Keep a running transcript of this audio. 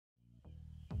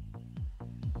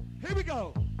Here we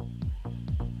go.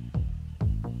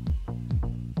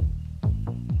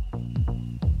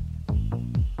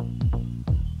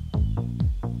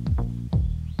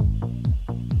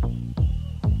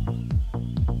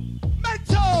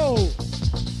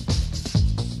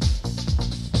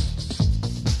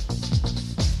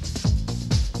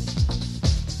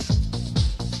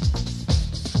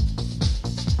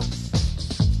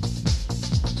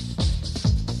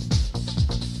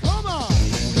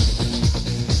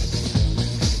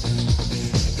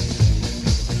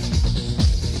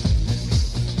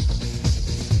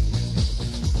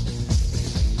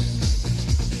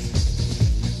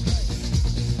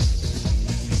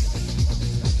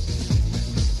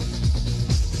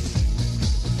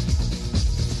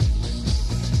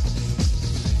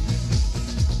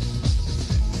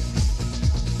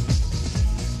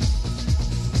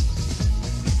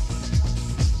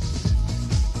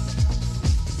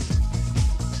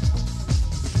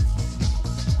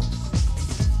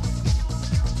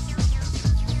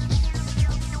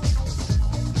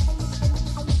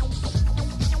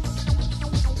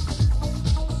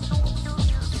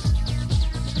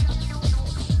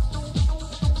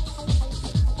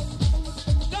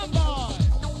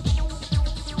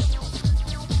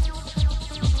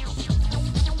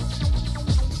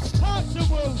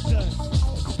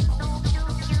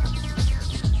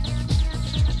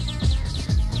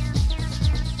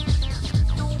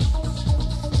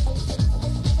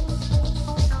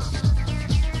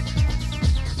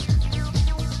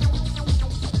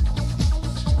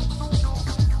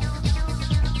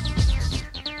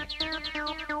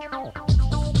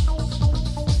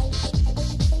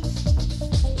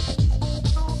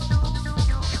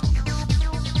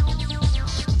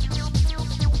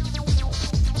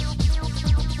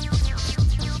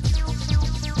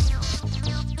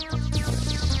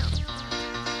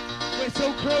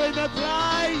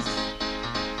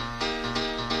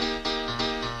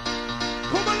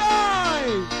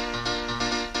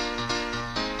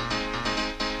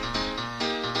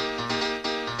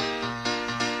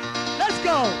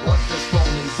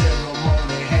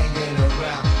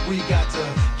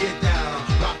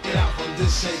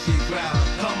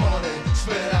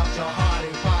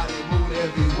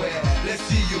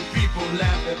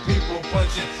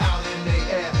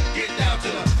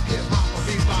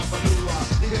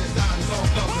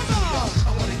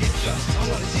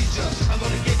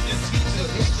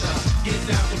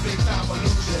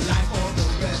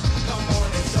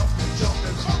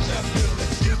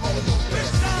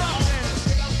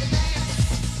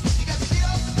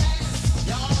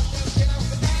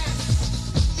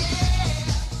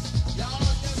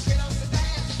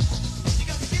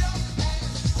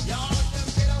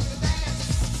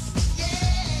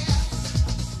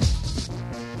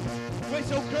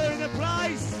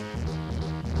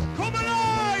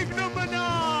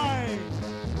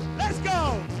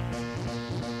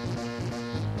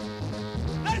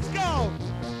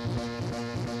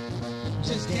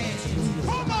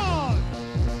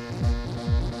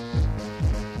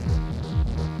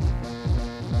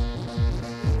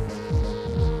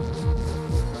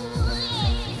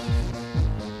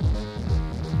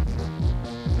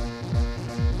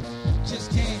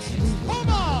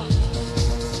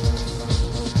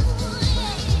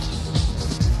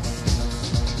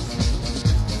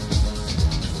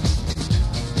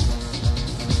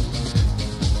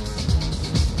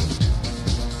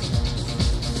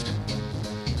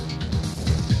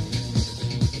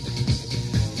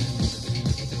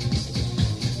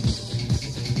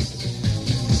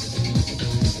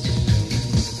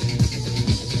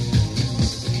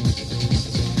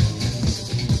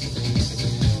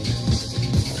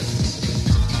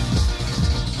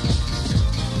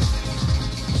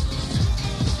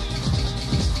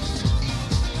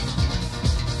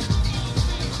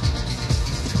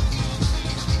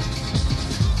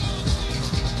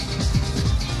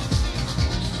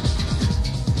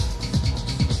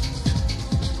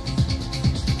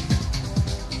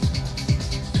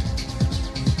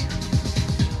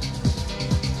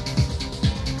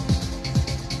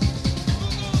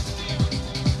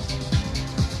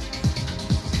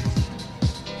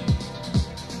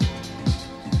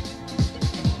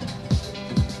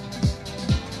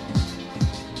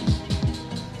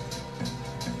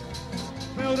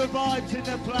 Vibes in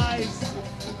the place.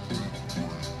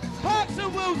 Parks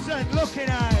and Wilson looking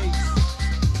ace.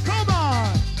 Come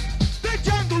on, the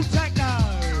jungle techno.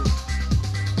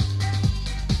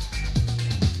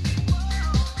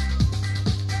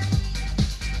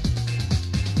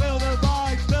 Feel the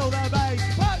vibes, feel the bass.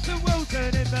 Parks and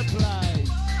Wilson in the place.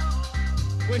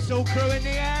 Whistle crew in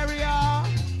the area.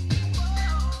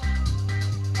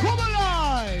 Come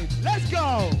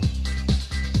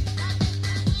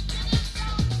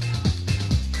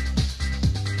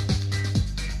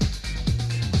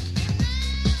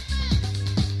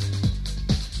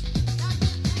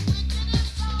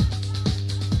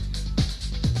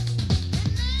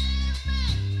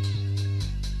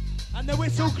And the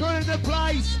whistle crew in the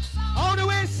place. I want to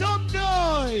hear some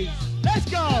noise. Let's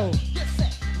go.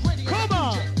 Come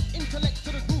on. Intellect to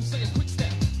the groove, say a quick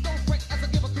step. Don't fret as I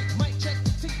give a quick mic check.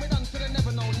 Think we're done, could I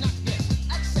never know, not yet.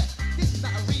 Accept, this is not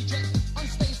a reject. On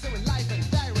stage, so we're live and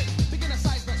direct. Beginner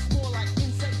size, but small like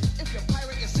insect. If you're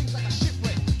pirate, you sing like a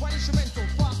shipwreck. One instrumental,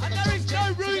 fast. And there is no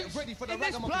room in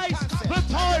this place for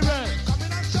pirates.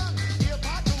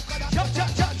 Chop,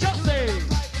 chop, chop, chop, see.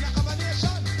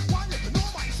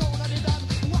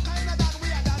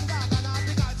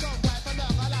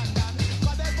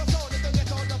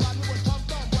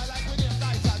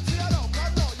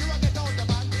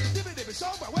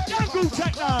 Jungle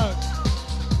techno.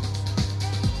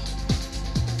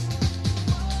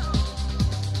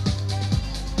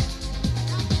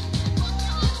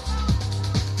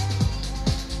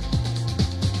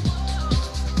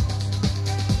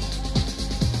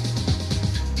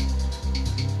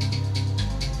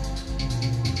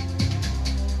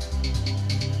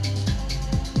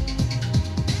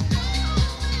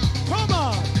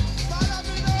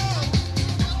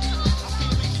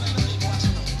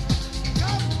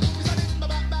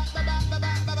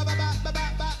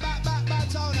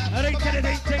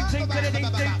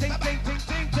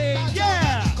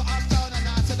 Yeah!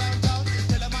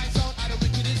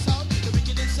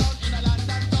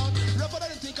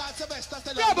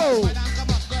 Double!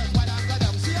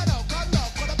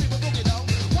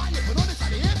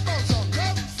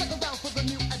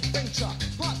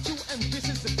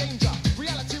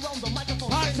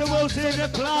 Parts of Wilson in the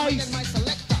place.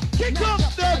 Kick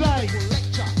off the bass.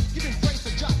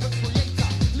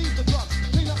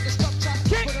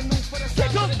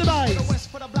 Kick off the bass.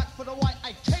 For the black, for the white,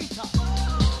 I cater.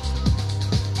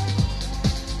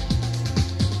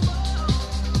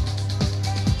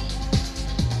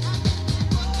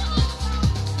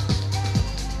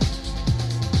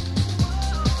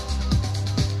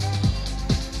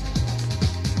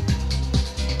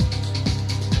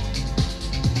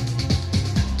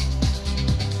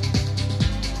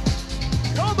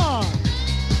 Come on.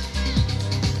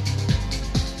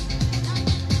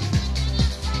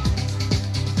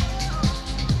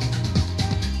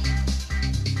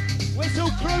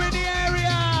 Whistle crew in the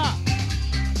area.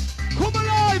 Come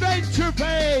alive,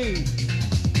 Entropy.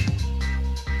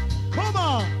 Come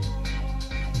on.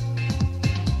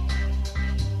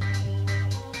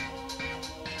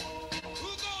 Who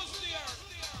goes there?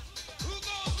 Who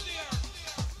goes there?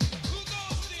 Who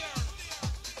goes there?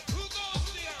 Who goes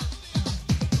there?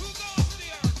 Who goes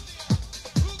there?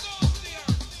 Who goes there?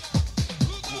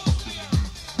 Who goes there?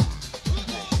 Who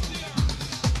goes there?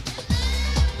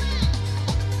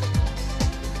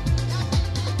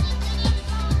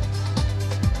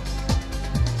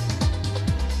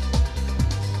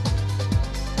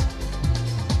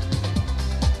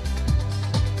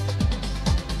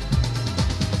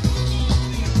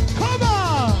 Come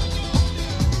on.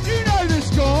 You know the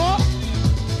score.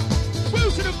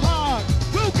 Wilson and Park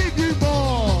will give you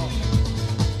more.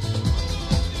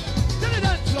 To the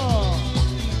dance floor.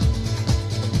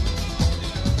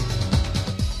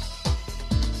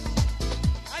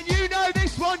 And you know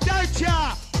this one, don't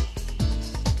ya?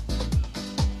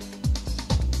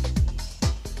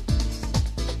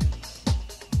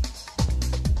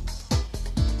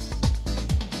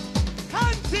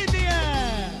 Hands in the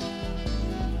air.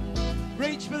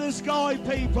 Reach for the sky,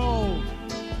 people.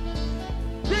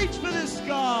 Reach for the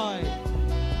sky.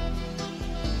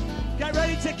 Get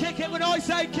ready to kick it when I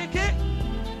say kick it.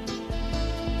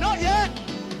 Not yet.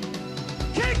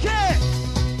 Kick it.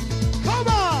 Come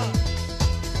on.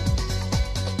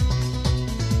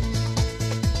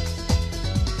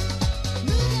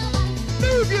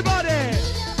 Move your body.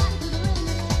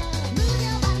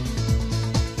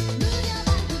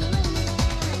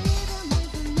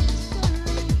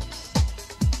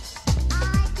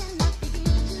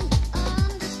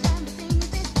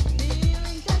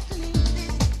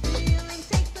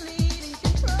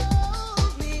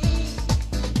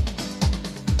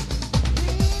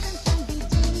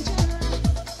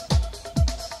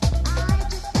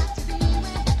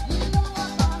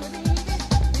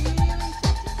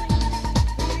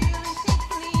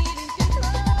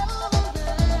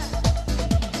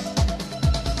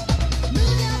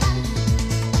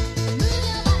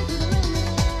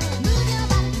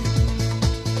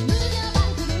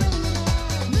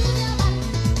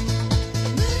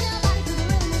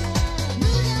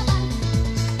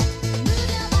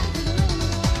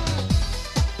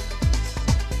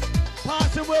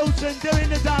 Wilson doing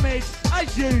the damage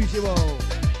as usual.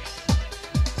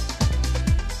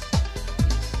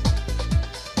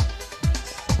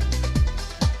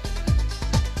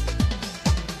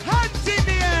 Hands in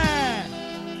the air.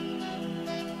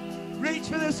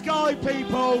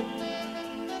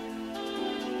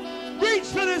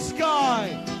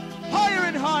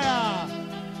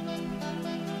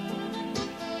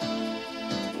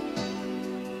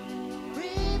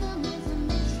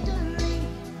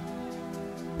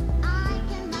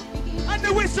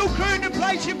 the whistle crew in the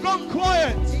place, you've gone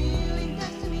quiet.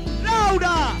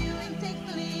 Louder.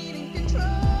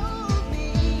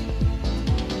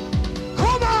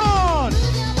 Come on.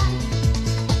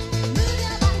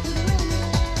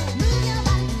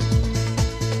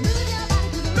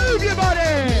 Move your body.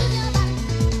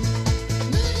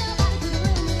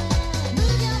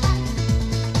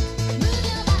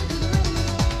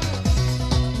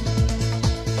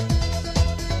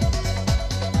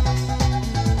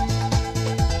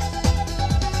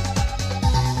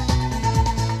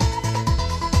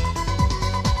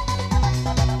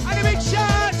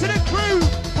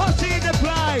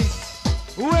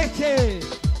 Wicked!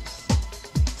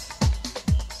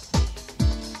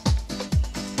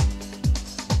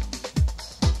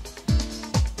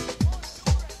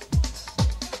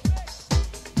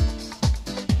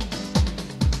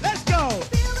 Let's go!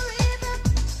 Feel the rhythm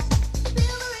everywhere.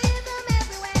 Feel the rhythm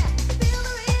everywhere.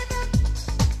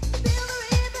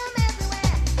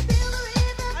 Feel the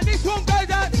rhythm. And this one goes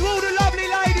out to all the lovely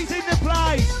ladies in the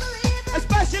place,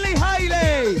 especially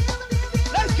Hayley.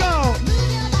 Let's go!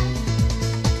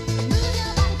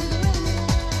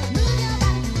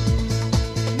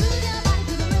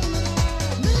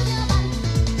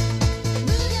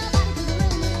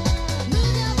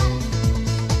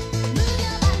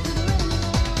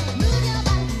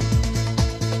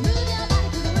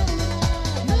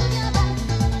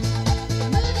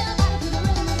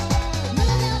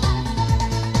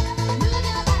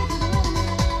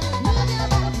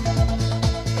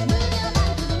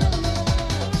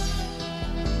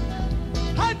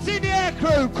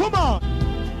 Crew, come on!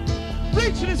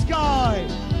 Reach to the sky!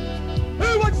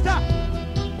 Who wants that?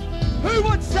 Who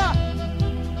wants that?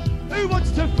 Who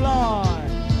wants to fly?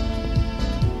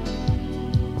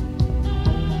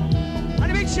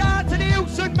 And a big shout out to the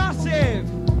Ilson Massive!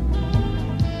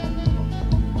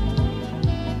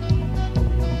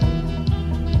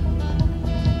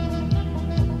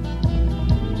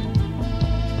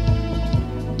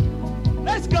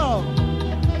 Let's go!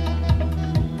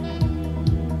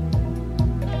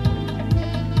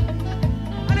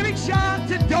 Shout out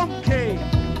to Donkey.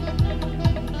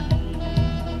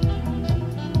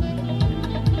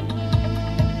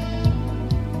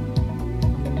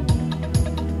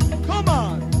 Come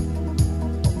on.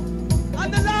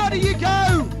 And the louder you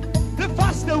go, the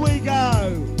faster we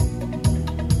go.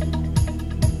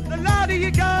 The louder you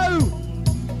go,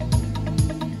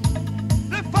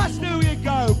 the faster you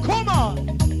go. Come on.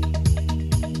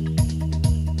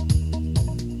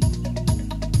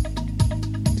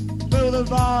 Feel the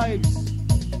vibes,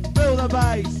 feel the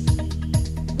bass.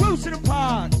 Wilson and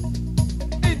Park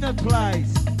in the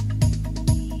place.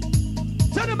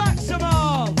 To the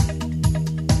maximum.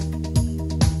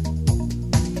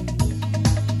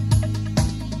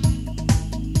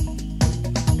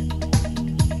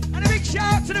 And a big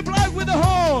shout out to the bloke with the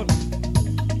horn.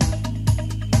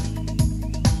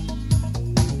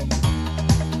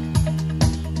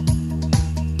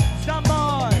 Stand by.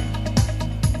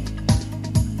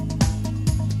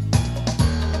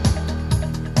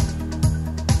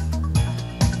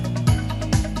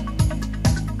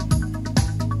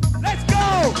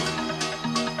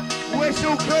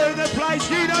 Whistle crew in the place,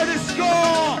 you know the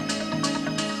score.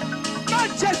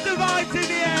 Manchester vibes in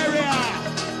the area.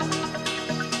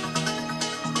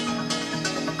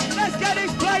 Let's get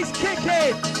this place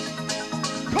kicking.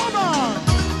 Come on.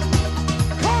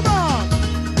 Come on.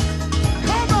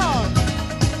 Come on.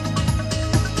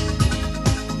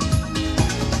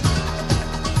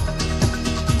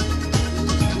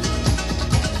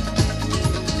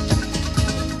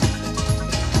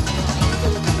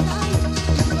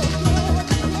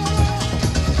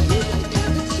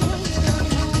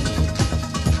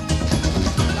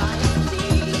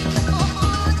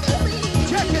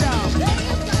 Check it out.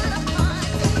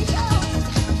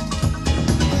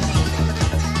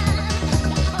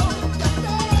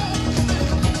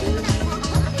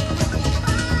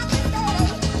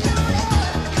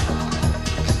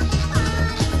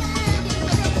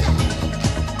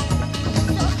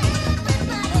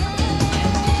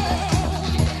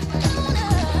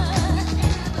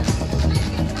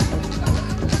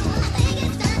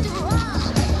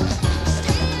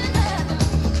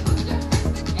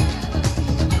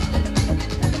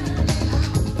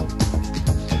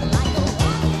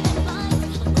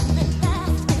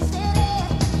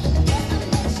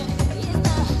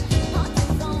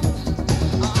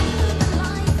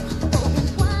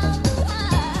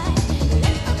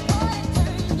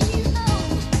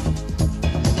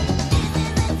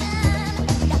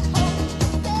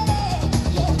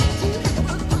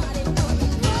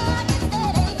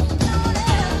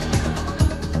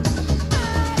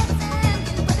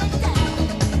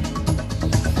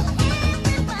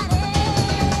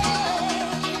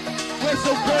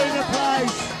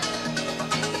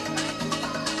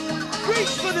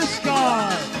 for the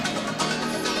sky.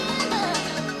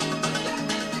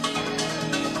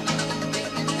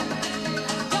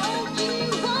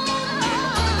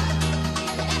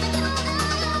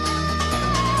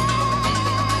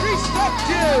 Respect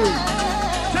you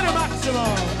to the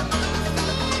maximum.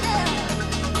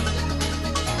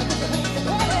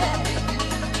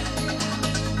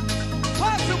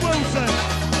 Parson Wilson.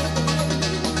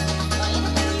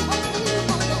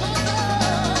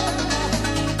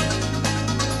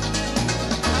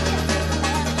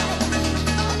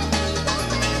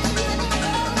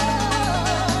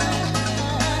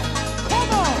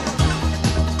 Come on.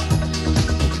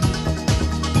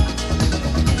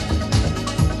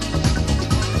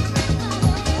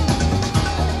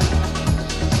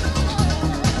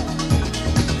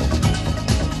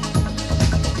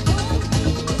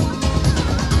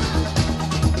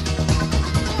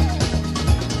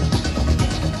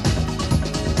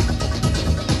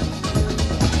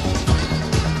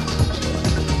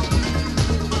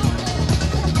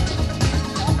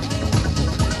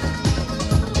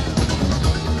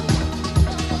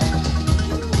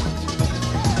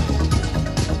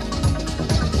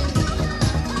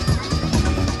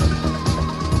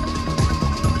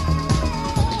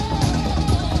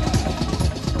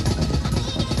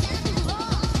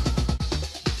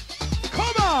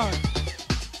 Come on.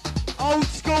 Old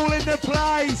school in the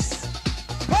place.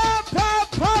 Pump,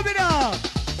 pump, pump it up.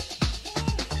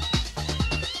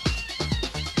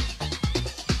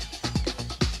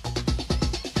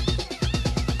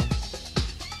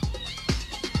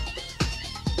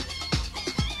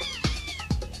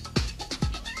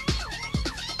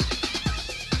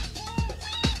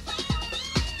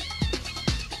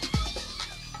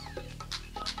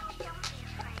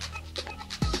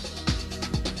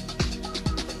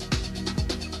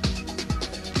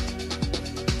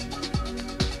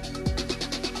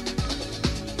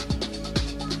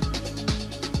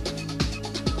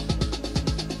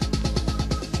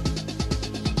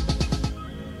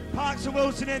 Parson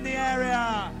Wilson in the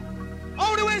area. I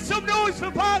want to hear some noise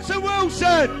for Parson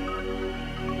Wilson.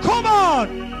 Come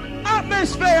on.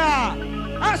 Atmosphere.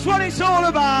 That's what it's all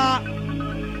about.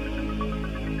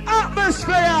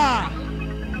 Atmosphere.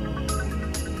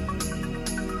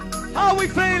 How are we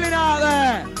feeling out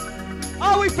there?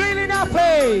 Are we feeling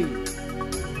happy?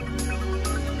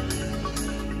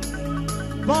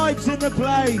 Vibes in the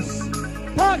place.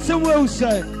 Parson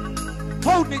Wilson.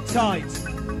 Holding it tight.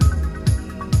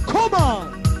 Come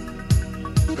on!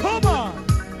 Come on!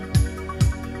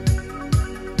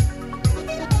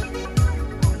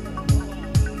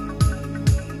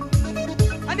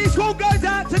 And this one goes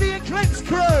out to the Eclipse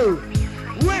crew.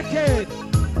 Wicked!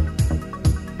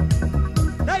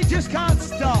 They just can't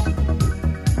stop.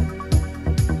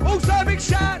 Also a big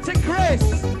shout out to Chris.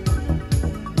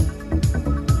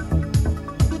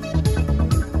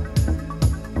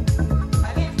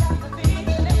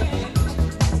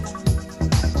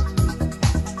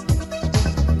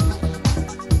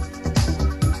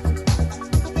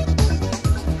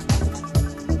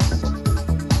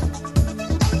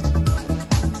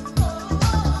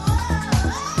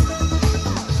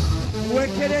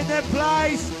 Wicked in the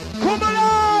place. Come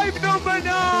alive, number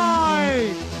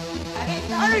 9.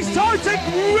 And it's time to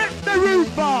rip the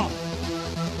roof off.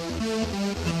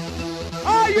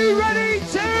 Are you ready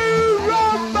to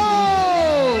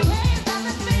rumble?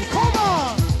 Come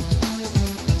on.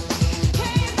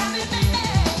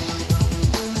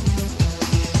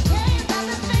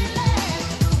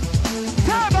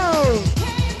 Turbo.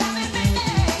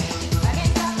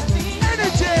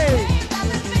 Energy.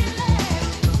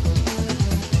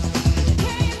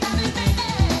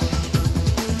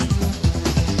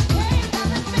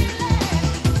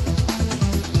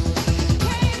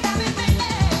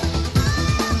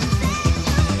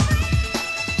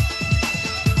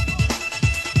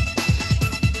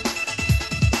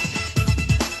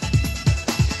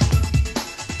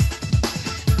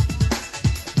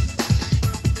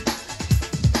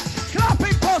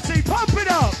 Clapping posse, pump it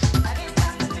up.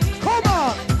 Come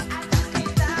on.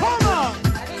 Come on.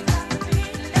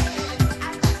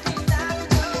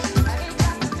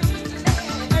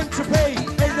 Entropy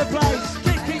in the place,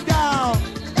 kicking down.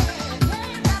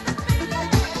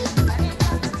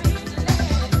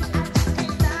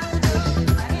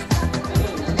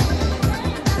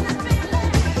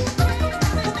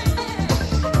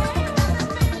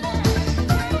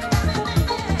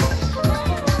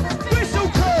 Whistle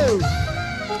crew.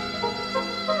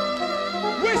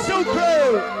 Whistle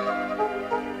crew.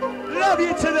 Love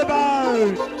you to the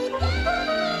bone.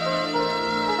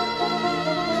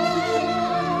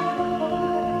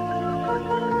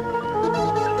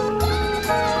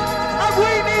 And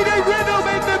we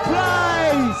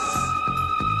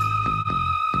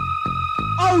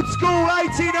school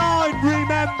 89,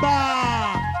 remember.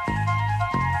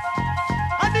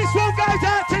 And this one goes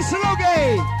out to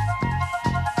Sluggi.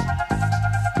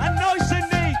 And nice and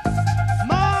neat,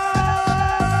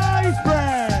 my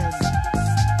friend.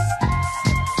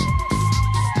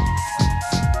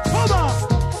 Come on.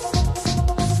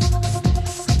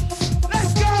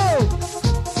 Let's go.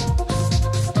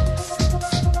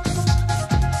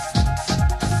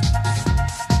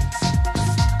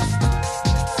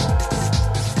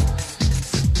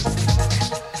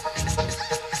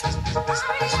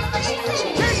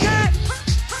 Kick it.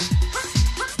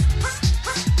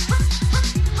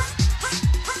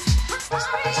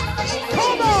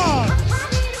 Come on.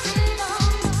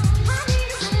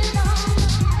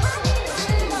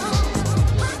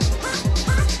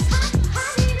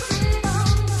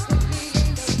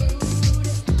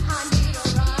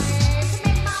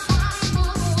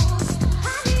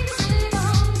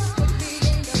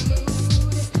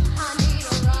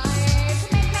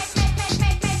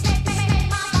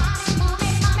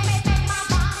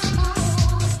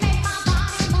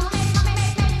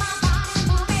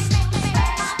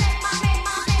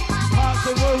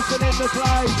 Parker Wilson in the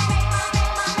place.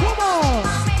 Come on.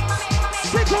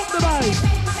 Kick up the bass.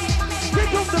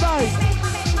 Kick up the bass.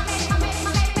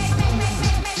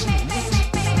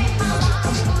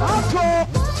 Hardcore.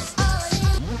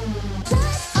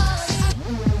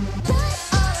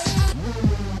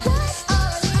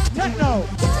 Techno.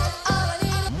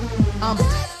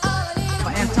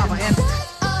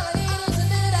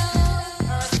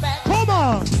 Come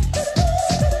on.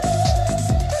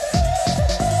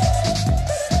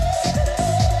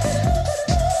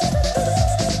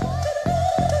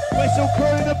 Whistle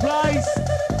crew in the place.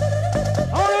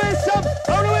 I want to hear some, I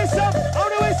want to hear some, I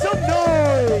want to hear some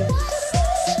noise.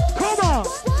 Come on.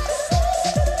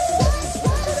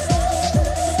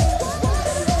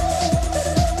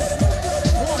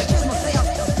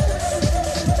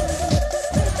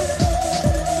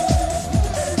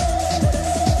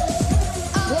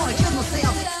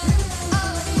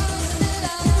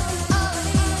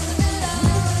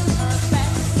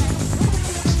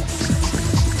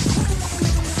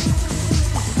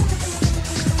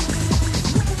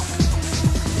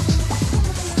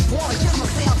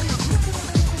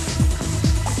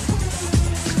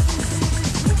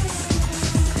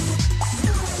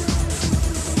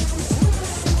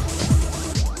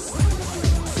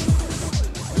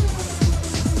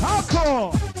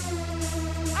 Hardcore.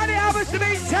 And it happens to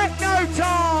be techno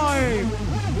time.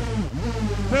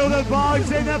 Feel the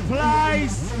vibes in the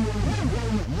place.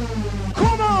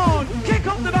 Come on. Kick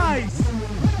up the bass.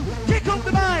 Kick up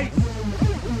the bass.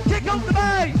 Kick up the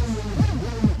bass.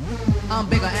 I'm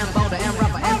bigger and bolder and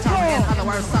rougher and tougher. In other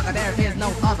words, sucker, there is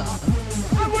no other.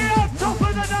 And we're on top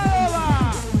of the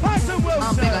Nova. Patton Wilson.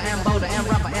 I'm bigger and bolder and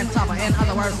rougher and tougher. In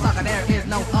other words, sucker, there is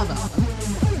no other.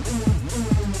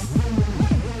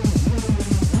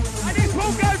 And this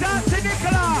one goes out to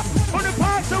Nicola on the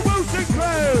Patton Wilson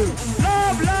crew.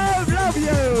 Love, love, love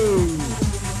you.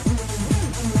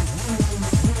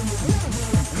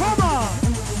 Come on.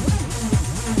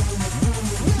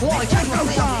 Boy, check Techno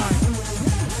myself. time.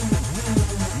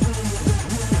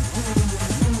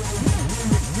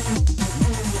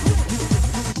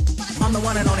 I'm the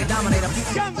one and only dominator.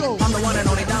 Jungle. I'm the one and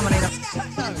only dominator.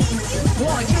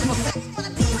 Boy, kiss myself.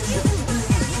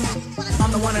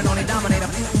 I'm the one and only dominator.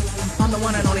 I'm the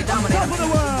one and only Top dominator. of the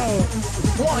world.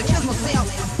 Boy, kiss myself.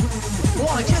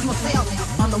 Boy, kiss myself.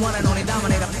 I'm the one and only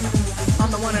dominator.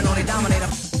 I'm the one and only dominator.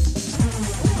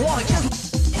 Boy, kiss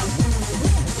myself.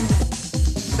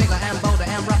 Bigger and bolder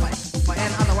and rougher.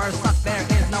 In other words, suck, there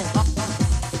is no other.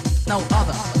 No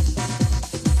other.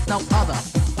 No other.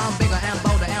 I'm bigger and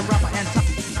bolder and rougher and tough.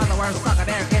 In other words, sucker,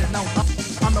 there is no other.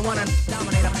 I'm the one and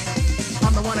dominator.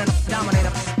 I'm the one and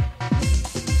dominator.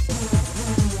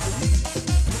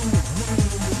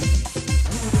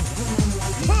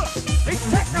 Huh. It's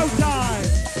techno time.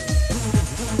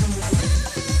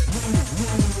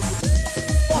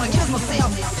 Boy, kiss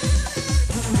myself.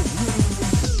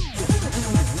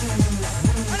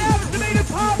 And it happens to be the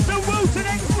Patton Wilson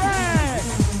Express.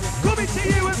 Coming to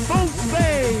you at full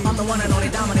speed. I'm the one and only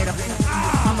dominator.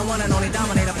 I'm the one and only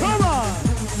dominator. Come on.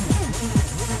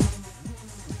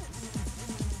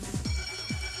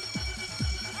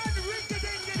 And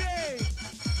ring-a-ding-a-ding.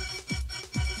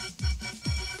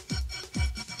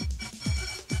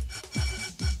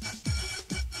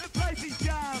 The place is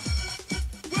jammed.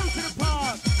 Wilson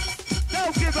Park.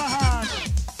 They'll give a hand.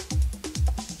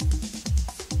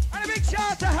 And a big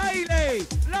shout to Hayley.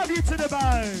 Love you to the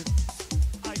bone.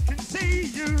 I can see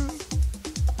you.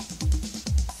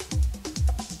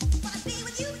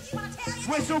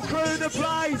 Whistle crew in the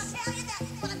place.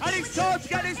 And it's time to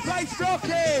get this place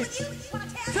rocking.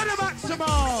 To the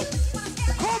maximum.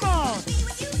 Come on.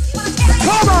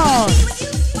 Come on.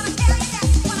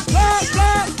 Fly,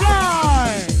 fly,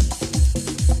 fly.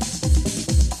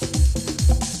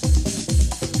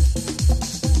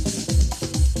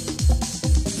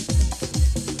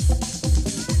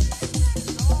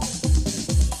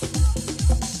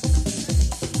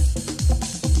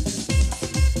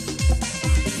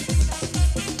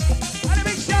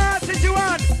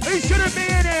 Who shouldn't be in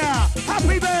here?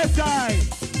 Happy birthday!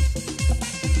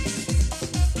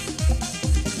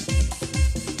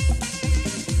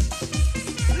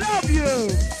 Love you!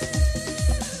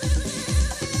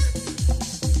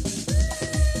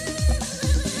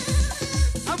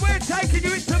 And we're taking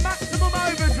you into maximum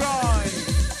overdrive.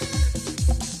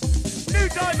 New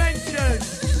dimensions.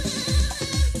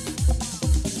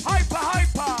 Hyper,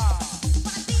 hyper.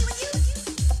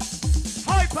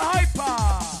 Hyper, hyper.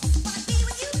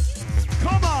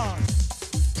 Come on!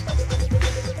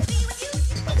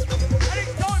 And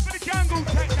it's time for the jungle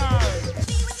techno!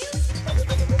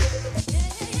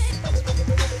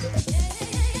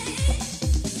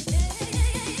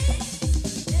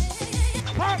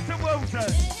 Parks and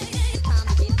Wilson!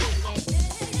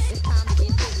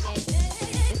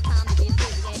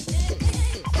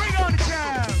 Bring on the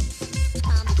jam!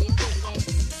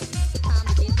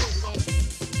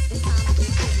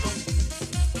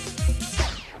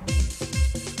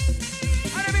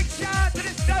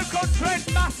 Stoke-on-trent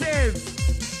massive!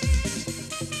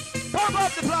 Pop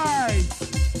up the place!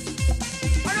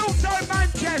 And also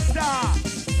Manchester!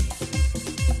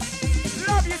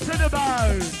 Love you to the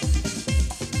bone!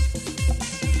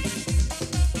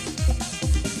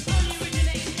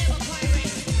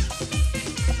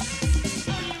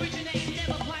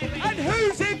 And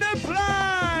who's in the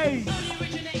place?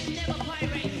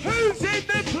 Who's in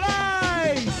the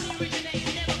place?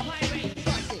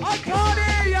 I can't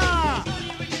hear ya!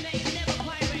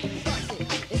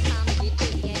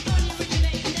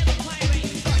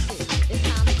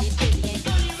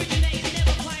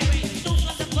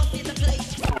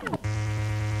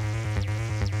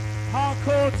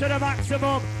 Hardcore to the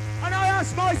maximum. And I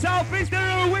ask myself, is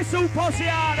there a whistle posse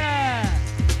out there?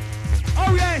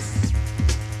 Oh yes.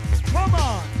 Come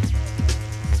on.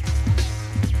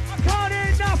 I can't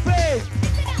hear nothing.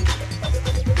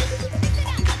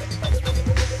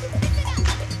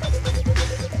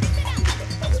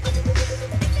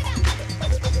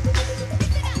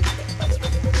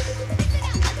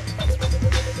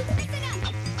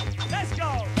 Let's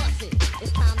go.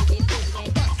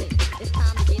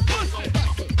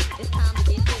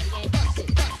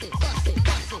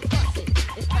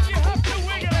 You have to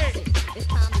wiggle it.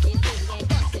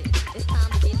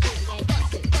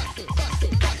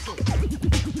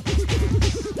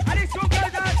 And this will go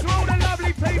down to all the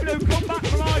lovely people who come back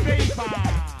from Ibiza.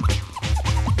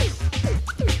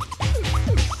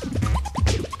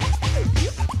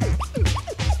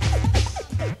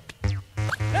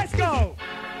 Let's go.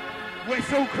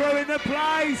 Whistle crew in the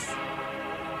place.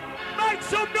 Make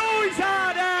some noise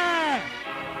out there.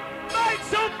 Make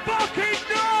some fucking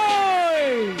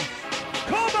noise.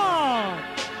 Come on.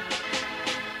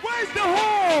 Where's the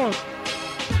horn?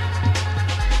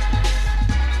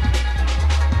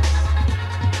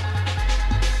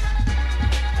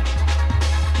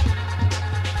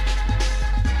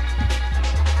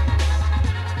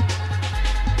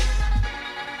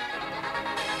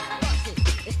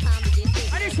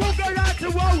 And this will go down to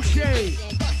Walshy.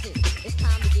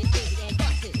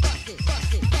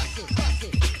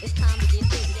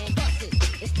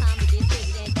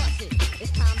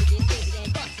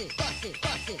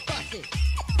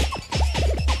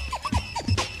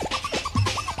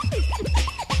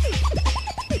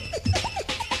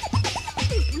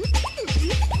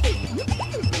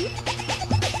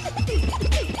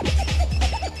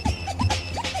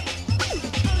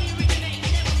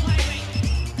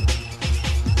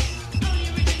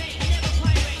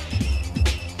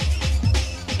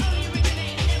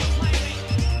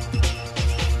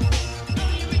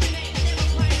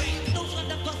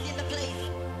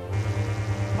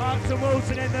 Parks and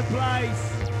Wilson in the place.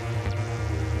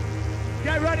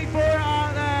 Get ready for it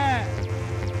out there.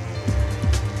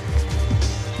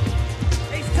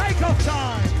 It's takeoff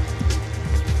time.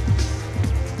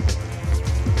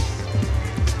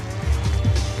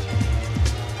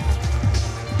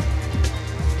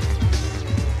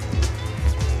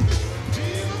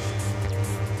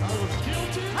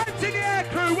 Hands in the air,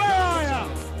 crew, where are you?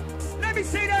 Let me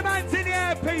see them hands in the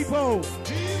air, people.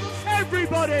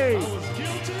 Everybody.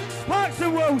 Parks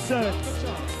and Wilson.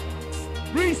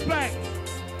 Respect.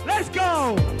 Let's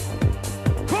go.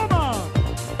 Come on.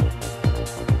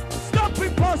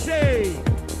 Stomping posse.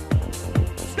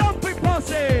 Stomping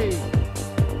posse.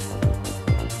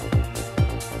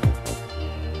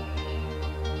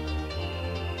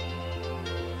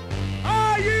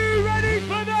 Are you ready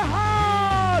for the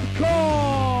hardcore?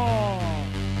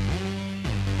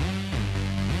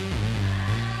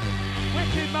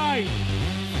 Wicked, mate.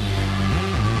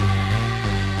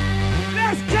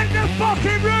 Let's get the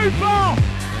fucking roof off.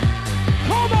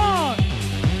 Come on.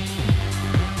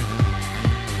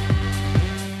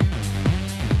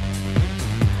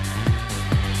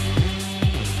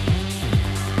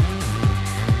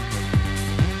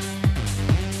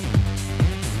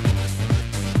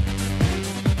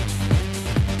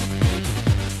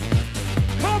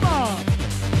 Come on.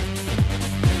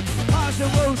 Pastor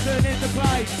Wilson in the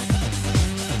place.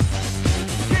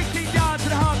 Kicking down to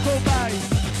the hardcore bass.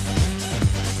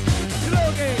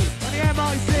 Sluggi on the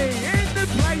MIC in the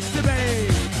place to be.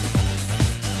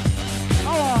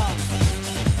 Oh,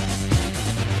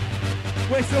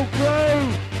 Whistle crew.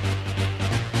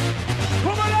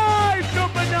 Come alive,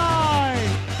 number 9.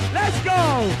 Let's go.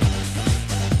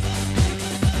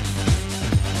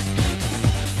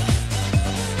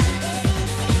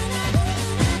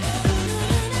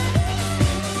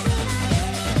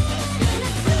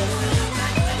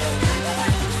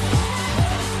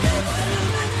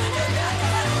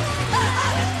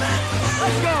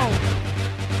 Let's go.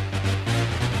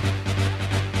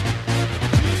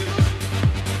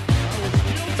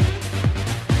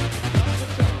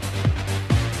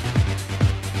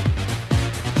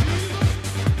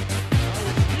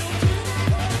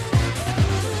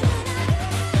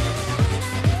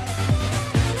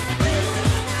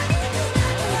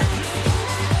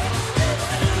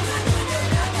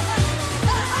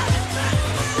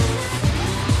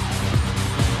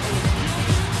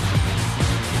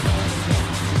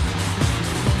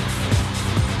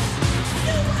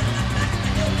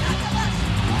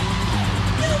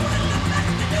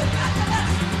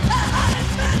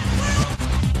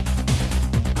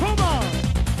 Come on.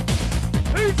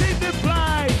 Who's in the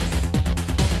place?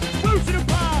 Wilson and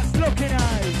Parks looking at.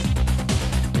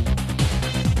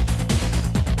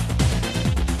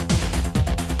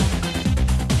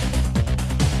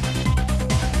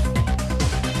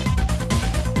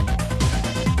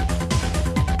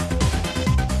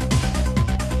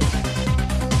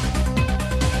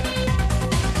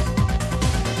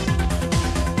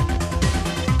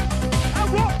 And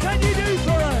what can you do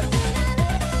for us?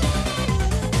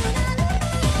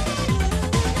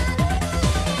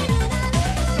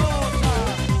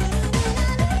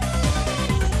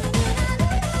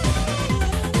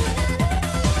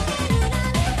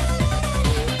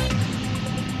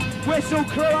 Whistle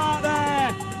crew out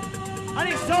there, and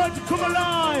it's time to come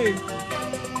alive.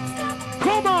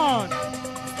 Come on!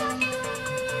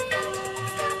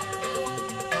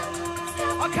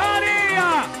 I can't hear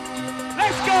ya.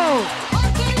 Let's go! What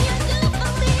can you do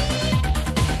for me?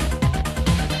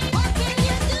 What can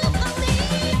you do for me?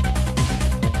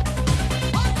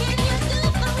 What can you do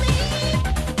for me?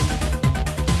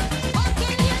 What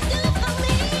can you do for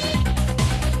me?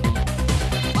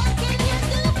 What can you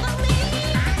do for me?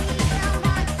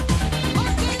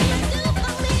 What can you do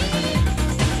for me?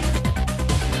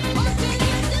 What can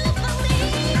you do for me?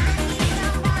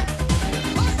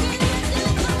 What can you do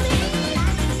for me?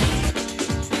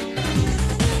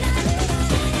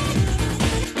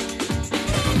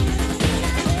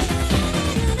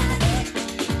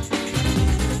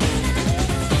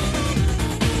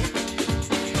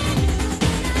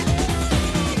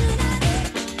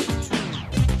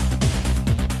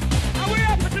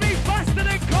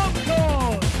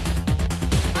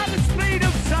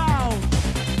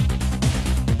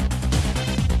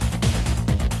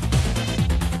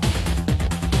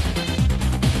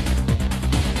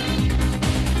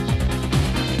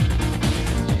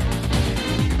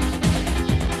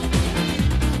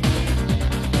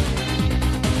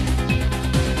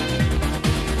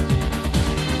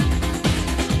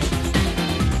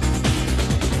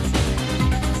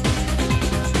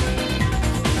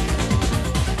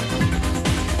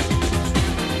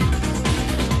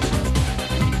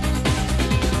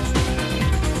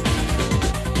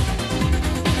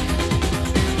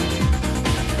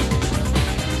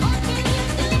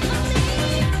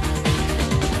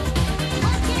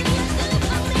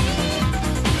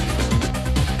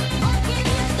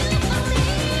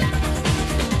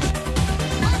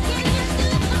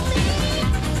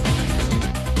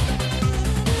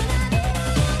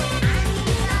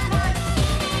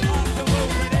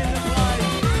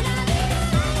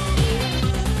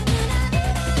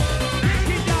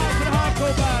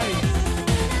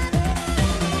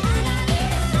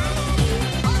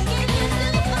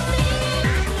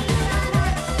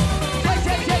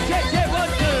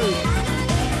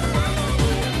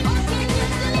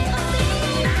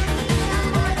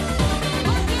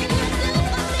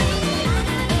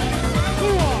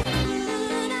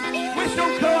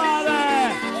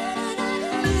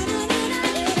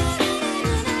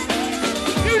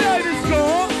 know the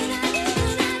score.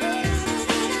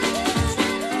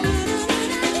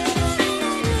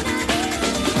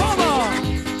 Come on.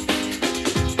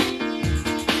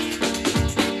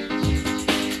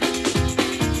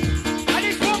 And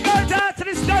this one goes out to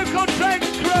the Stoke-on-Trent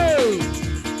crew.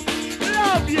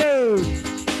 Love you.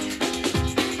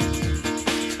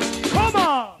 Come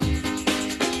on.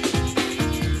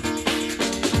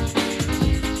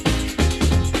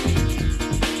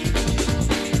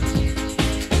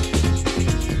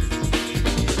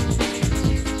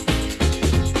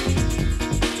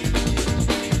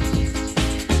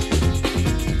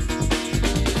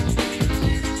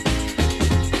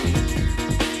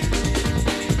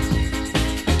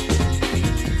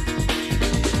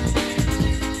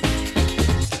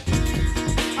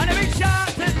 And a big shout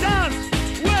out to Dance,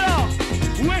 Willow,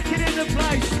 Wicked in the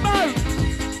place, Smoke.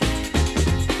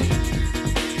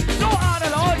 Sort out the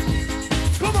lights.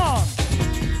 Come on.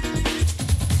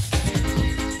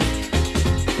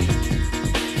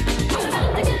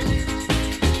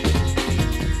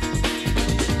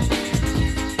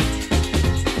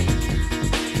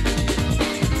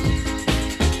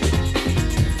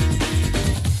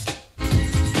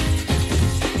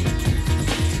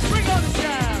 Bring on the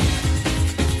sound.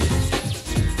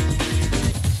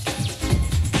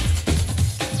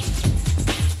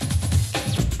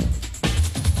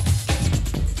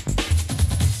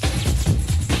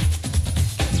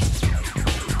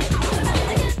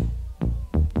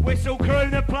 Whistle crew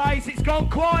in the place, it's gone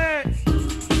quiet.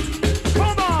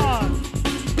 Come on!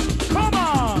 Come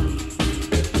on!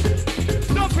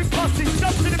 Stop it, posse,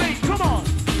 stop to the beat, come on!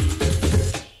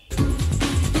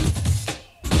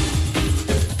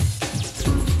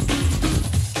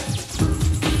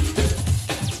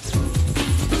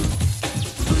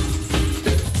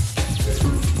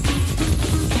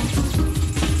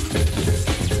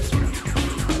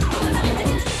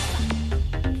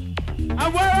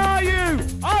 And where are you?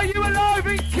 Are you alive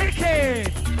and kicking?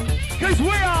 Because we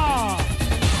are!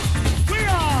 We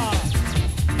are!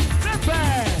 The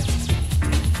best!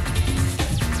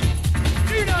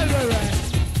 You know the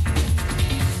rest!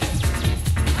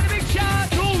 And a big shout out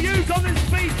to all yous on the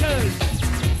speakers!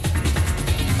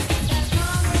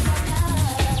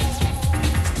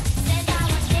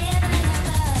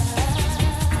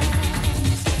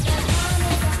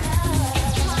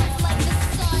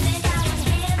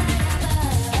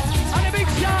 And a big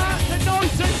shout out to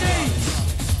Nice and Neat!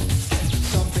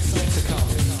 Something's meant to come.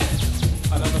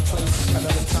 Another place,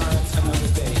 another time, another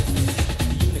day.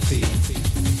 Unity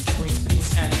brings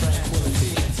peace and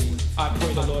tranquility. I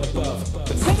pray the Lord above.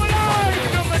 Come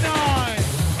alive, number 9!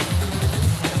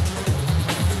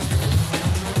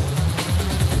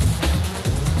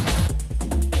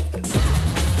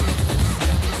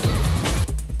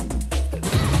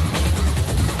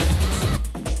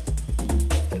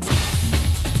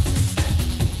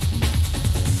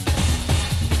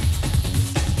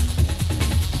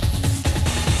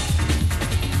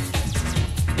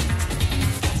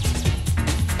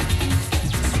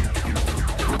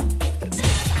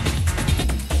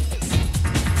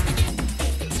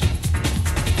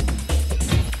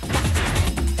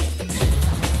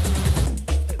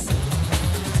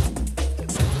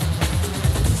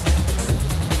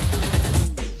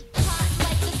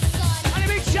 And a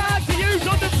big shout out to yous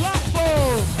on the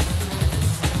platform!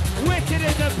 Wicked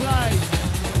in the place!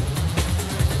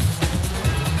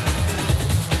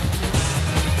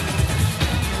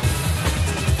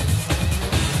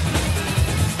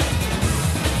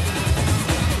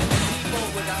 People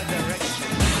without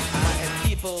direction and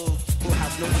people who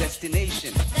have no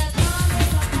destination.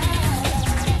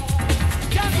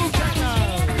 Jungle Techno!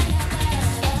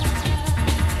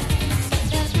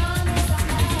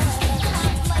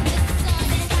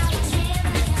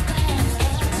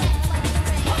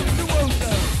 Parks and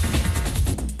Wilson!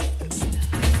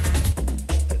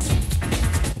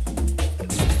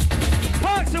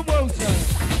 Parks and Wilson!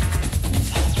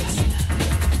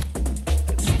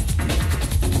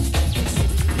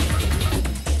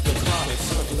 The promise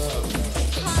of love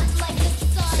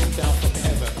came down from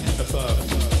heaven above.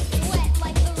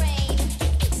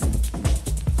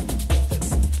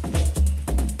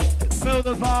 Feel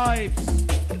the vibes!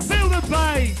 Feel the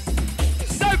bass!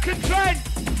 Stoke-on-Trent!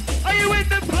 Are you in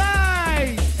the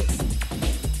place?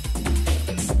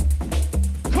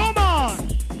 Come on!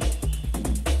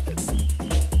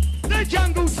 The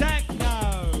Jungle Techno!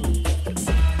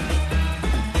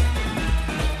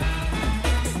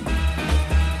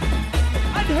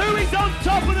 And who is on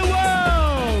top of the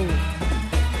world?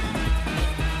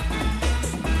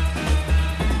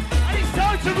 And it's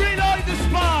time to relight the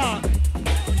spark!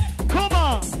 Come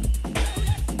on!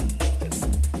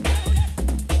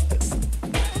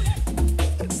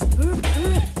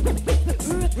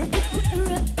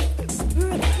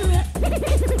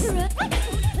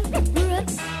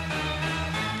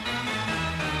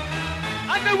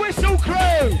 And the whistle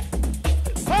crew.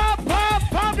 Pump, pump,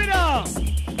 pump it up.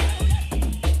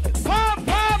 Pump,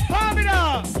 pump, pump it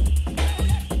up.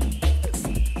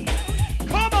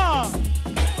 Come on.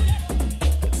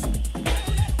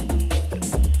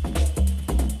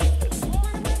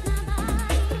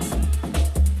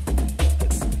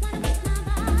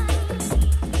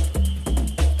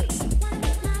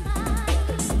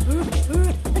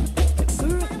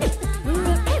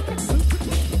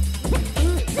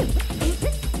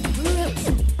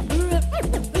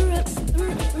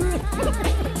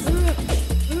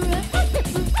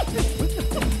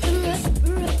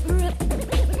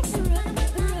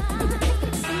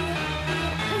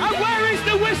 And where is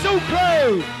the whistle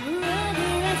crew?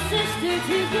 Brother and sister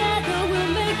together will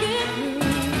make it through.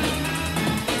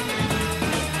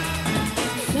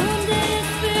 Someday the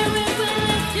spirit will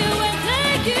lift you and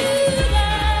take you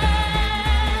there.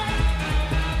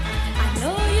 I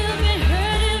know you've been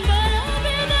hurting, but I'll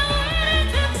be the one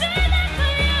to be there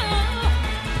for you.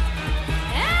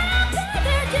 And I'm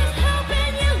there just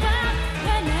helping you out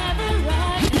whenever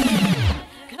right now.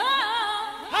 Come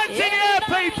on. Hands in the air,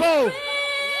 people.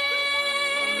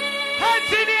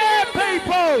 Hands in the air,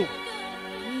 people.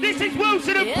 This is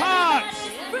Wilson and Parks,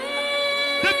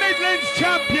 the Midlands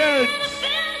champions.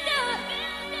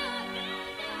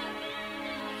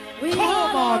 We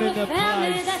Come are on in the the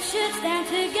family place. that should stand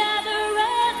together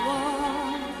as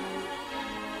one,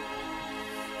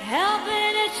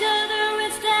 helping each other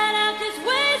instead of just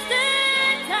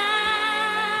wasting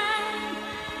time.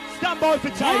 Stand by for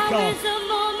Now takeoff. is a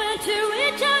moment to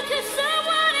reach out to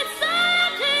someone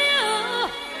inside to you.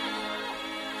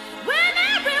 When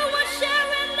everyone's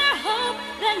sharing their hope,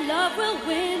 then love will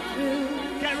win through.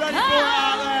 Get ready for it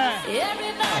out there.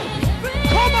 Everybody's free.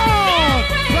 Come on.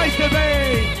 Free. Place to be.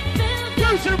 Feel good.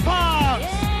 Wilson and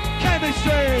Parks.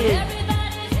 Chemistry.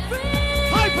 Everybody's free.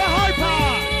 Hyper, hyper.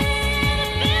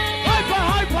 Hyper,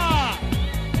 hyper.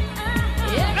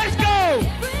 Let's go.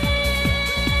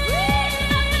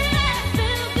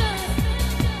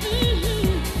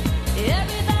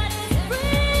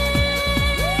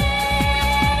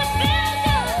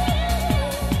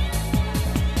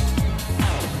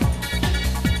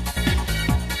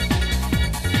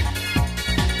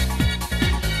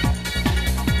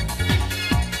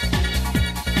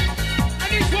 And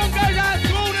this one goes out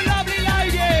to all the lovely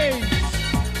ladies.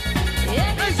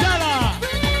 Rosella.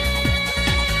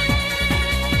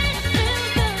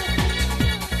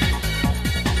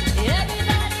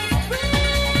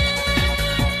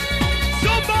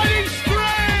 Somebody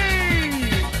scream.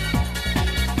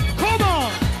 Come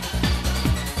on.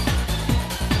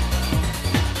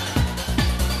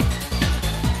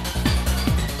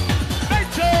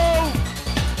 Mental.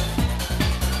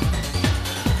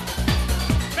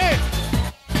 Mick.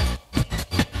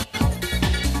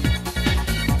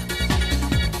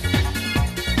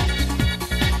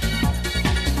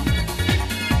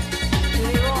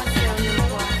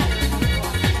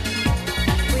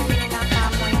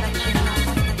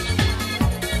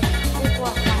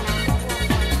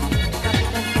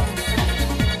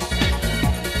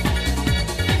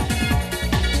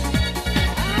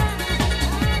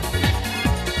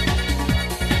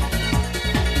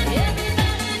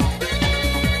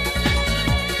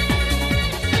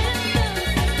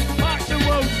 Parks and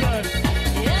Wilson.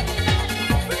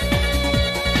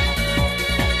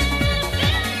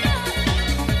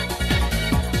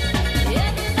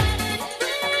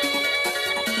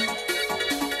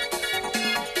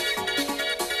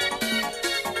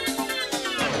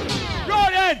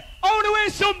 Right then, I want to hear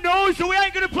some noise, so we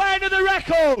ain't going to play another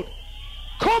record.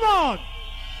 Come on.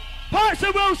 Parks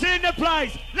and Wilson in the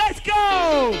place. Let's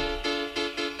go.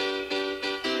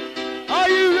 Are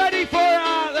you ready for it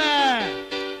out there?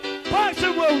 Parks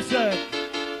and Wilson.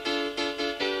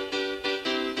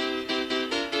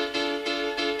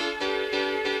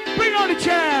 Bring on the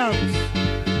champs.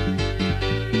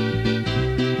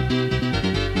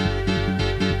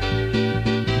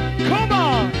 Come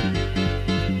on.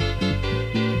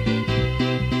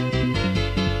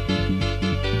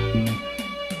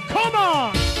 Come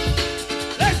on.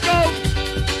 Let's go.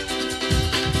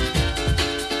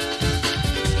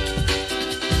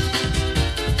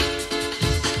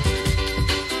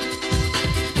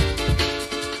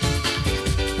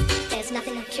 There's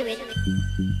nothing to it.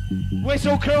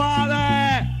 Whistle crew out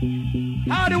there.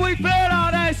 How do we feel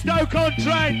out there,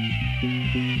 Stoke-on-Trent?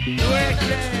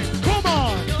 Wicked. Come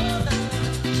on.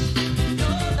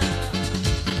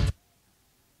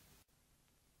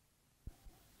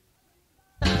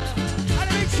 And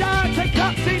a big shout out to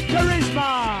Captain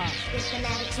Charisma. With an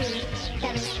attitude,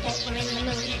 that respect, we're in the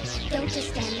mood. Don't just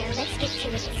stand there, let's get to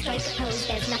it. strike a pose,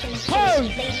 there's nothing to Pose.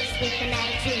 it. Ladies with an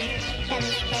attitude,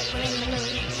 fellas that were in the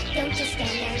mood. Don't just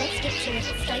stand there, let's get to it.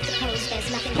 Strike a pose,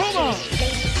 there's nothing Come to on. it.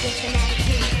 Ladies with an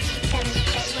attitude, fellas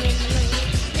that were in the mood.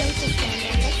 Don't just stand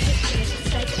there, let's get to it.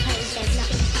 Strike a pose, there's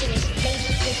nothing to it.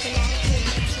 Ladies with an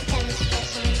attitude, fellas that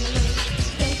were in the mood.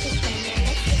 Don't just stand there,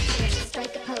 let's get to it.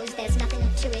 Strike a pose, there's nothing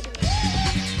to it.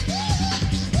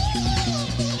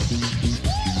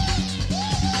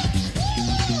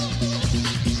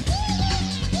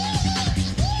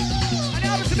 And it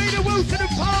happens to be the Wilson and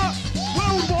Park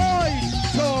Worldwide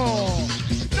Tour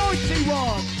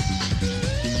 91.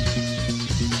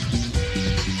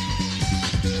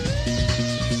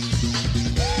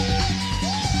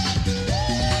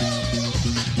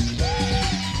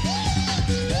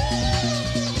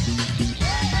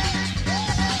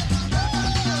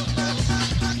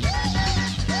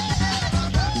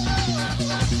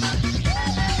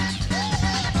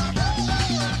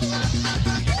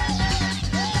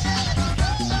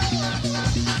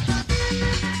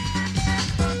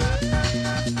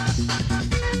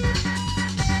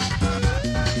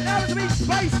 And it happens to be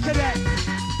Space Cadet.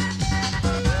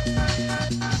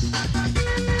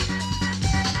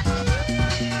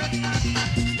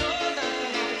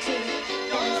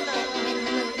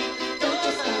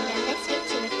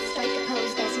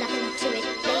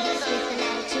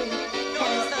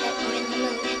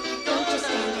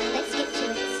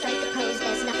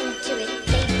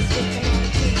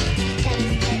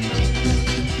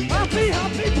 Happy,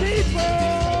 happy people!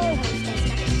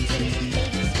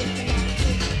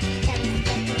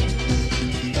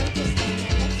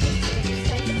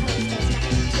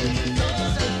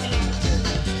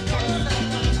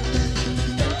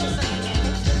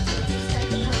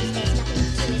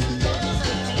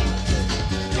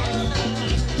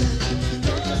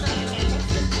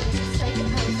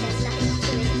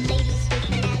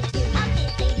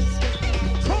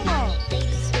 Come on!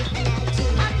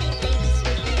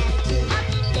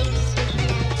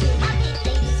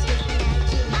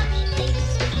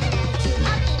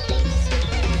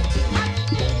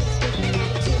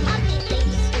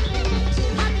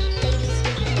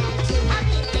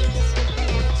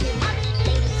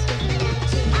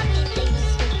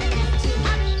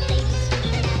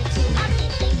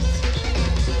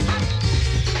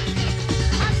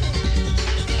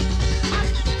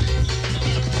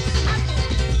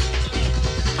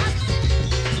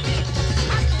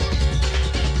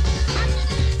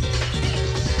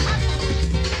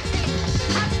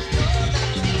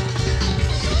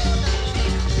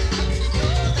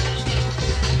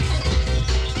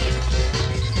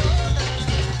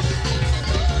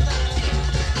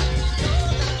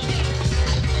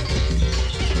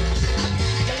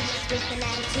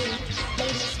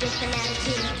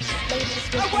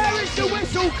 And where is the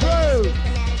whistle crew?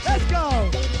 Let's go!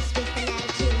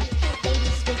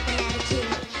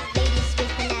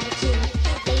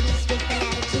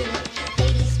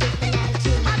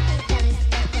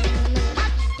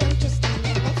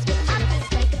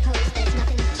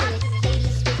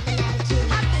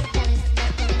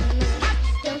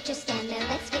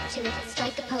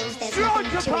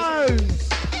 Strike a pose!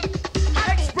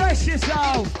 Express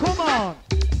yourself! Come on!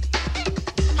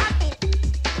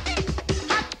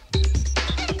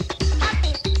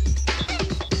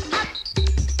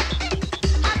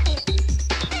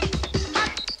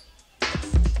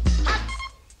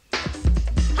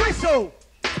 Whistle!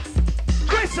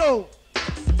 Whistle!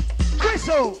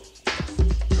 Whistle!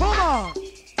 Come on!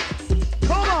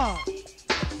 Come on!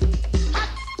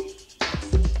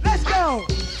 Let's go!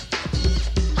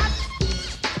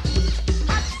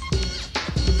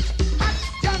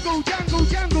 Jungle, jungle,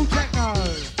 jungle techno!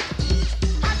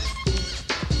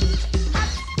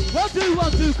 1, 2,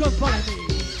 1, 2, come follow me!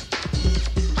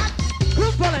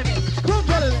 Come follow me! Come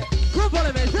follow me! Come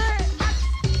follow me! Say!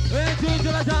 Into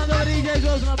the sound of DJ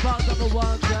goes on part number 1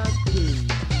 and 2.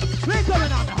 We're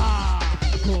coming on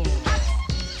hardcore.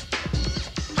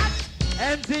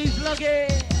 MC Sluggi,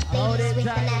 hold it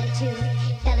tight.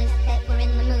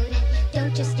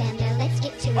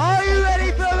 Are you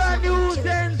ready for a new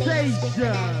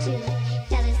sensation?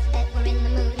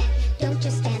 Don't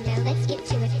just stand there, let's get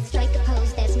to it. Strike a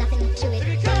pose, there's nothing to it.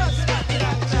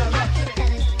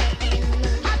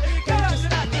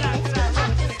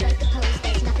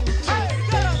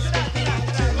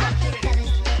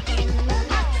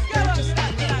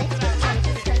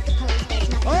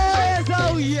 Oh yes,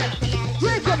 oh yeah,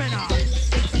 we're coming on.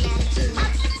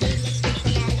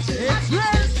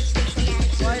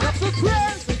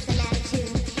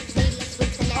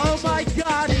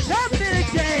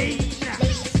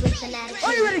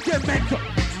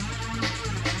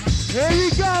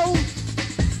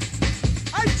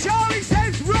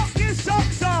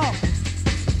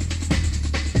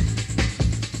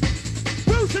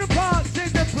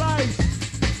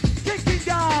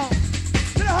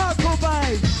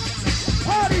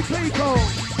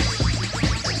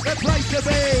 to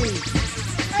be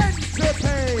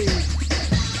Entropy.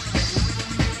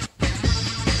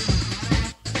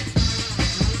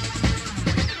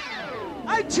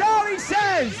 And Charlie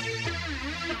says,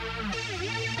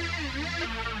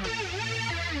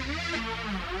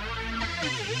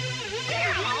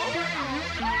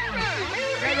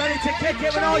 get ready to kick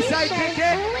it when I say kick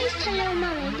it. Always tell your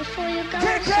mummy before you go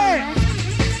Kick somewhere. it!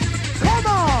 Come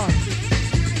on!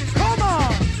 Come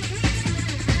on!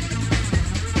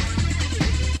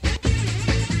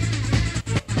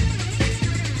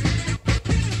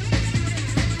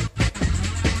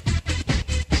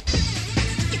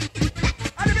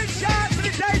 And a big shout out to the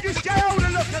Dangerous J. Older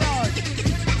lookalike.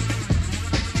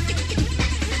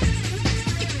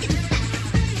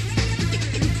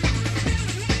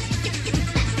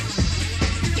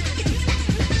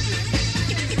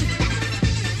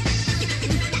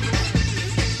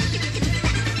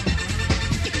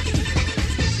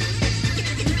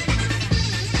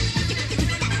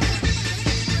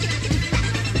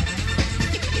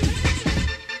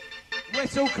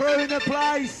 Whistle crew in the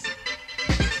place.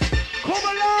 Come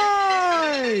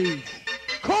alive!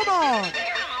 Come on!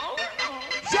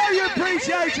 Show your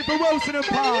appreciation for Wilson and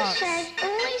Charlie Parks. says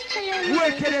always tell your mummy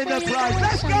Wicked in the before you place. go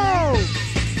Let's somewhere.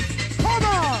 go! Come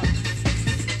on!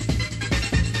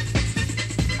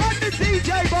 And the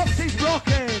DJ box is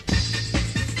rocking.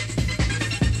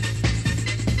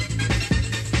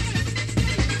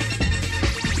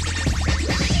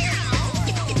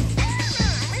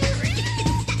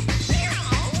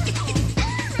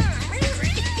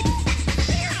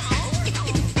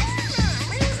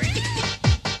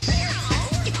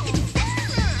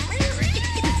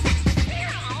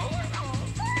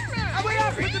 And we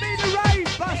happen to be the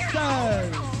Rave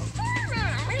Busters.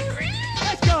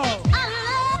 Let's go!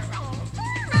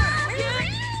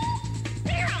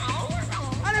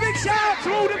 And a big shout out to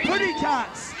all the Putty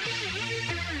Cats.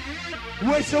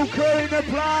 Whistle crew in the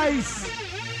place.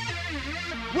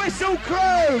 Whistle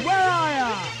crew, where are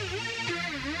ya?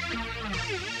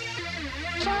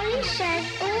 Charlie says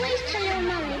always tell your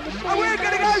mummy before And you we're go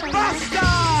gonna go somewhere.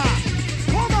 Buster!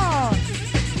 Come on!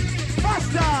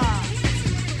 Buster!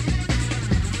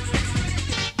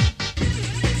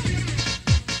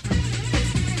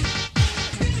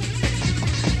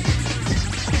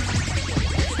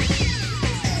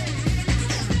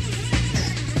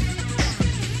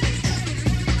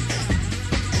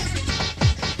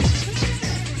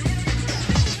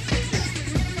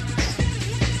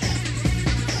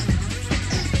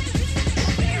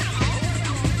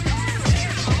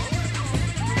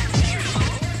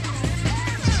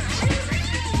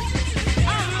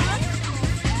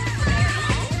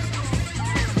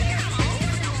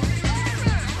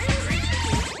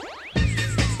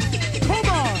 Come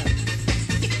on!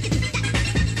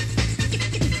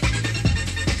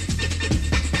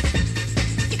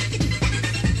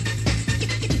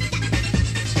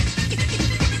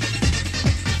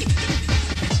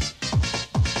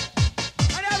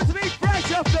 And happens to be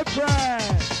fresh off the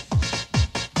press.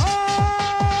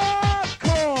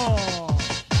 Hardcore!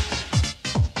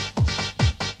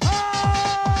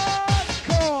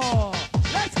 Hardcore!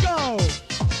 Let's go!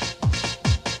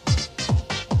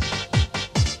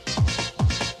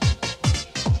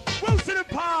 Wilson and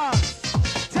Parks,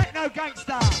 Techno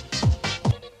Gangster.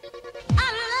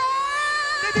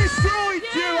 The Destroyed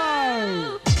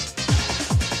Duo.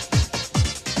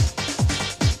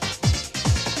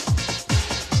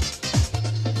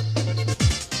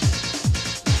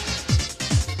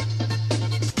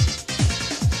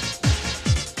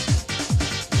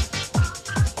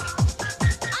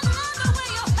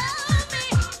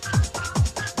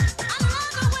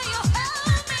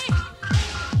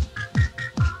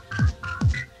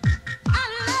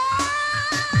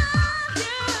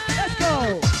 Let's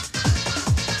go.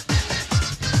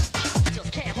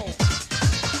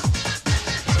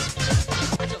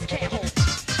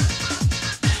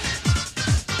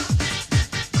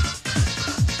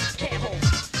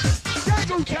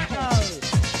 Jungle Techno.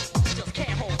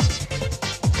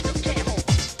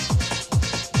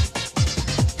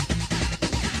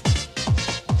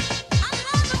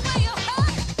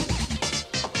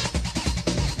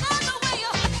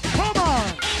 Come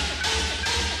on.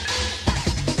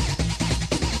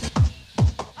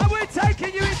 And we're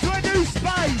taking you into a new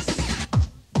space.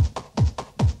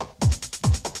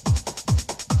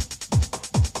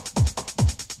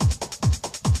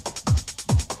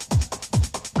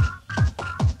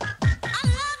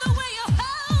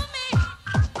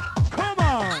 Come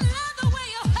on.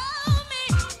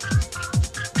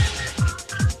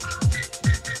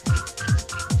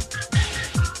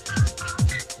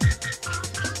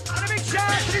 And a big shout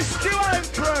out to this duo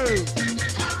crew.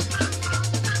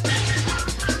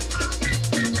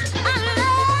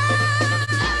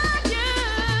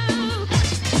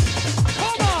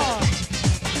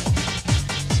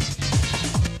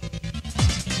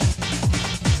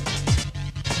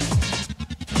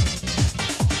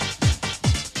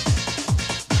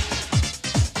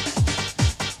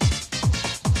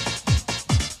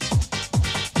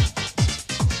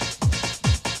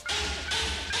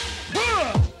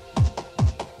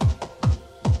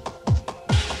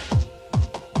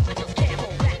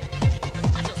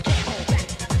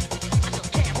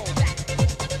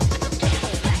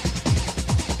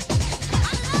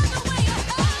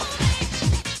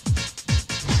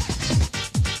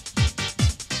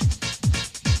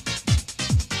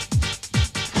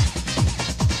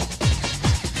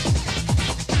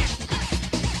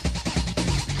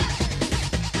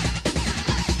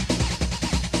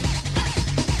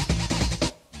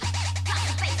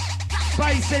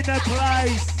 bass in the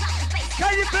place?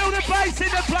 Can you feel the bass in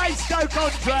the place,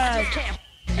 Stoke-on-Trent?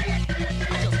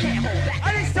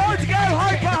 And it's time to go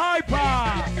hyper,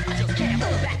 hyper.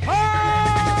 Hardcore.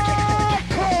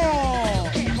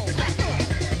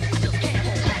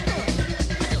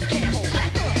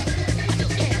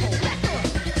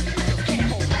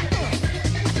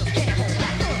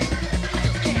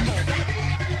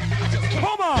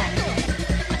 Come on.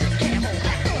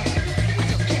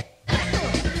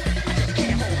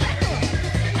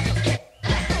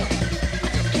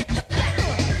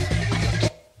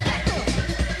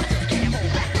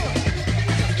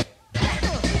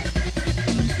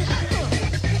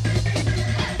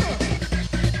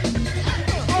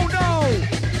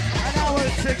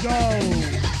 Go.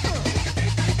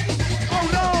 Oh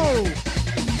no!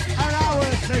 An hour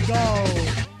to go.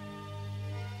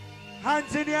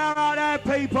 Hands in the air out there,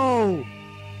 people.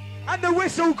 And the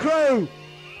whistle crew.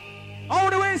 I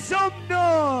want to hear some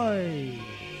noise.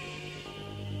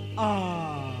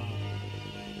 Ah.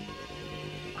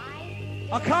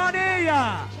 I can't hear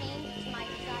ya.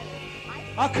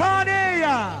 I can't hear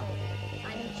ya.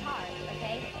 I'm in charge,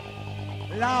 okay?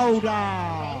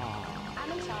 Louder.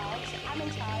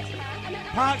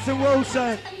 Parks and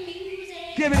Wilson,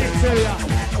 giving it to you.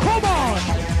 Come on!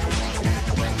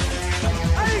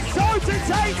 And it's time to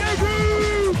take the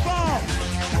roof off!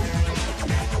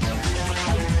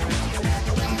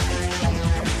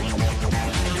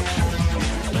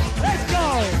 Let's go!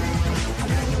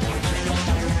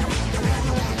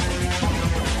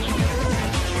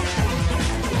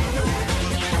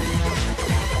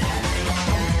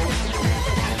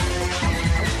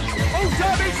 Also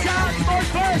big shout to my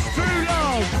first true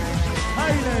love,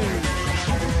 Hayley.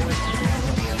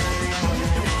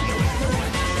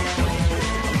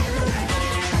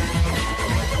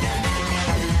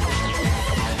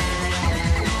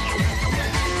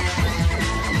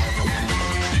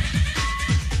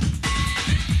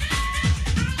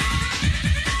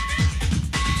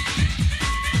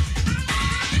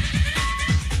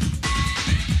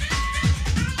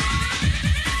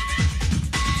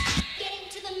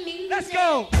 Let's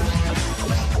go!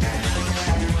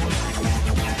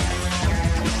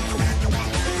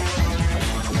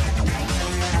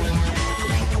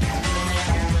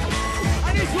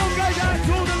 And this one goes out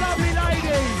to all the lovely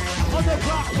ladies on the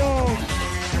platform.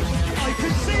 I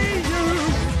can see you.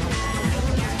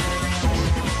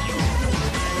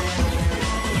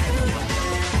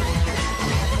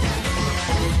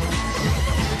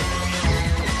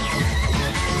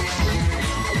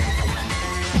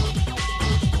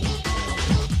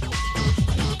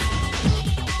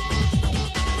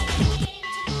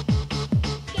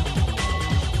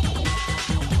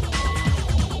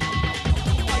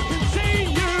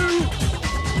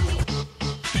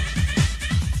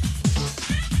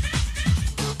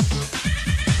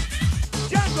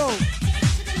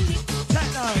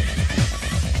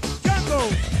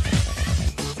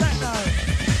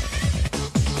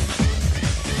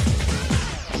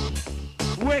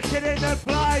 Wicked in the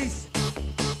place.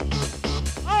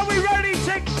 Are we ready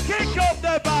to kick up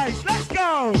the bass? Let's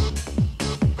go.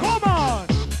 Come on.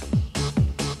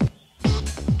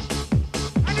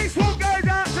 And this one goes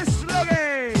out to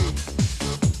Sluggi.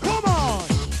 Come on.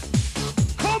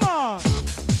 Come on.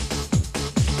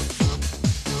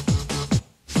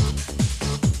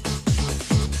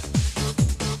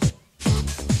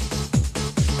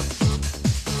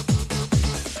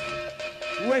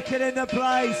 Wicked in the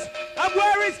place. And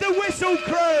where is the whistle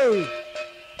crew?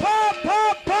 Pump,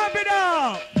 pump, pump it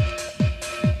up!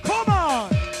 Come on!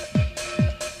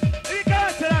 If you go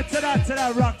to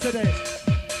that, rock to this.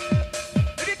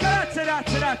 If you go to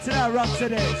that, rock to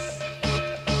this.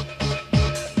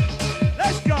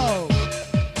 Let's go!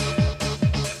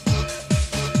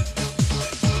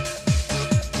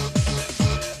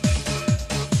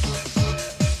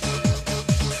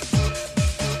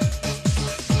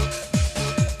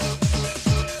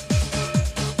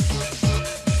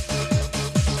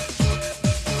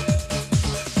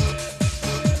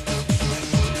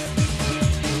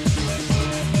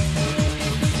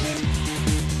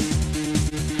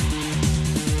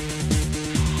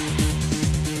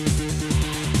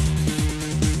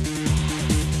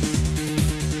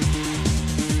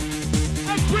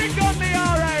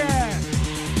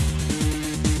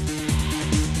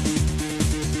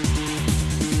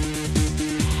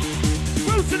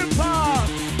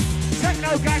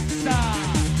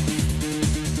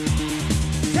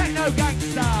 Techno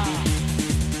gangster.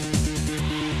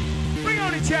 Bring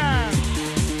on it, champ.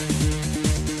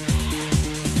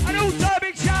 And also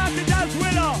big shout out to Daz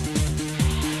Willer,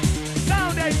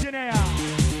 sound engineer,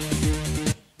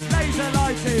 laser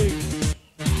lighting.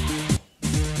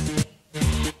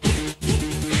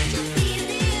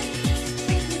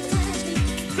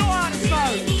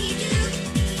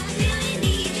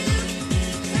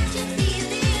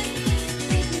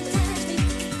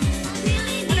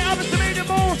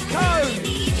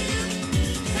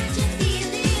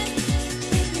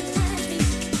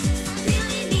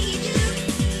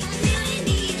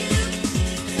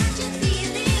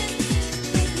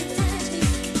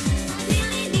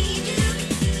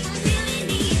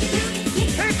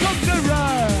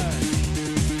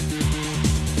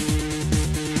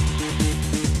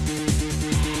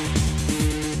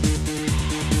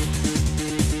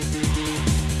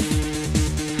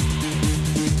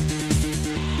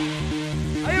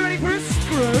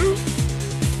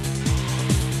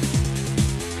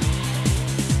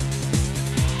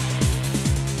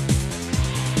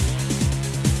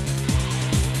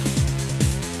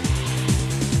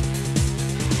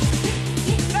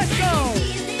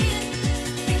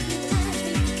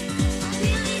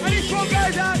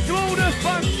 Goes out to all the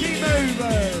funky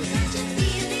movers.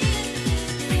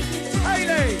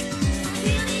 Hayley.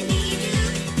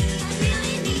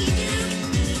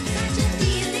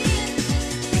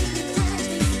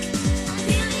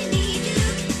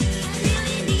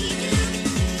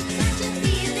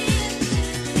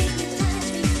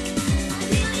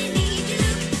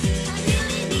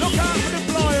 Look out for the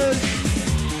flyers.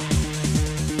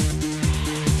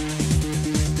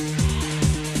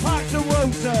 Parks and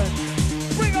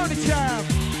Wilson. Bring on the champ.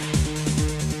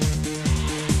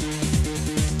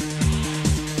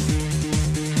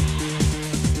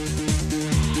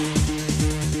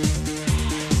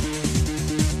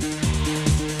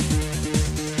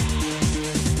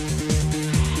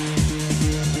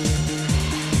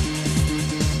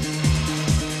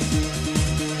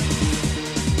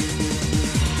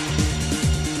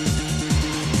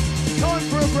 Time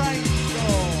for a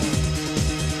brainstorm.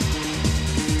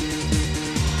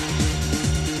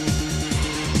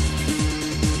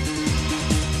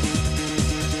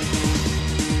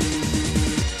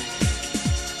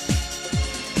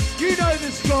 You know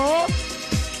the score.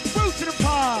 Wilson and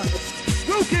Parks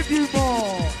will give you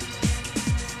more.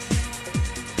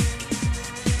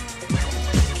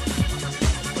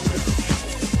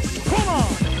 Come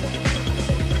on.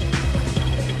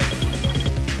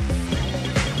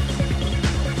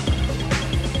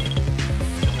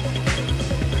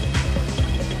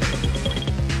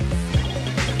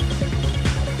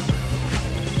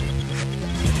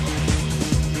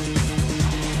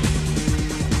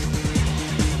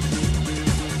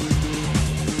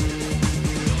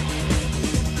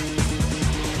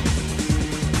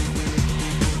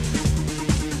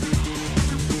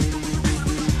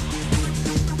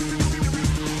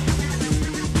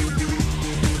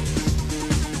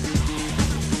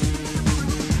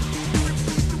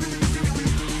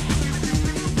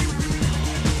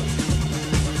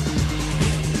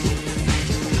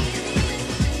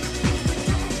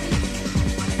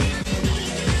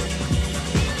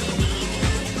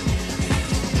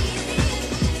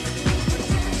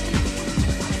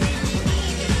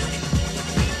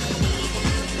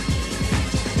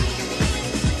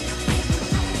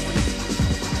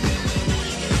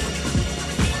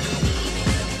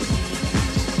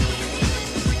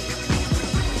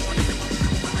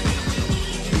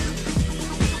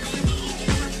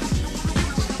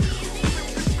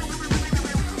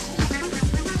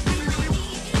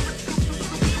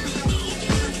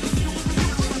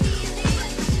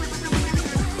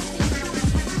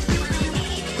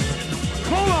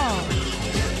 Come on.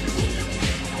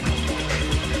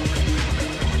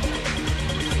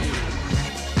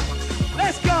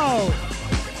 Let's go.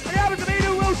 And it happens to be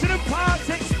the Wilson and Parks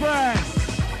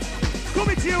Express.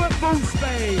 Coming to you at full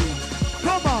speed.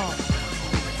 Come on.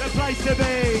 The place to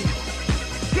be.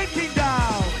 Kicking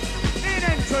down in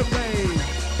Entropy.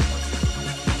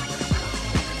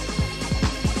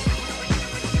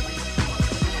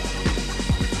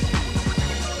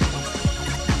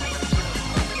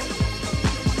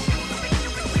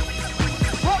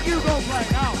 What you gonna play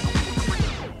now?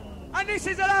 And this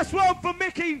is the last one for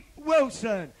Mickey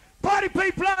Wilson. Party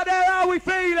people out there, how are we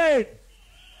feeling?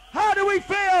 How do we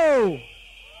feel?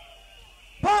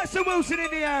 Parks and Wilson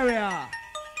in the area.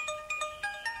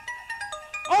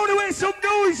 I want to hear some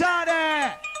noise out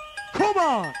there. Come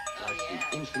on. Like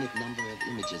the infinite number of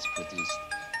images produced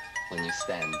when you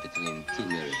stand between two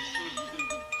mirrors.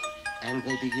 And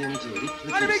they begin to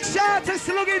reproduce And a big shout to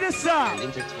themselves Sluggi the and Sun.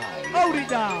 intertwine. Hold it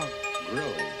down.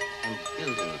 Growing and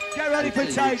building. Get ready for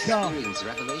until you takeoff. experience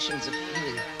revelations of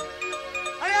feeling.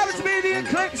 I happen to be the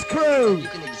Eclipse crew. You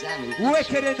can examine each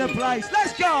Wicked in the place.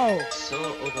 Let's go. so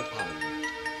overpowering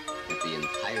that the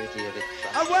entirety of it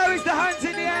And where is the hands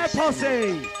in the air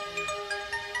posse?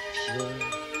 pure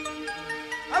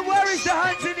And where is the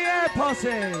hands in the air posse?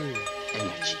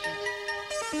 energy.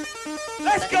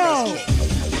 Let's go.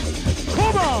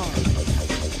 Come on.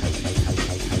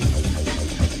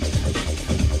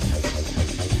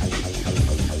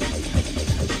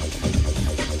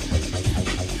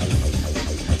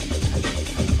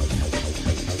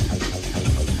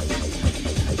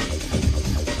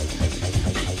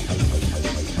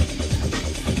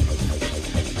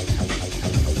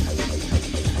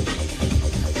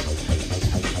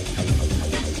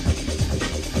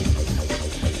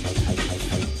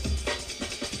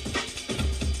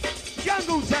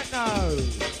 Jungle techno.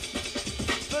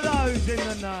 For those in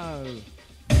the know.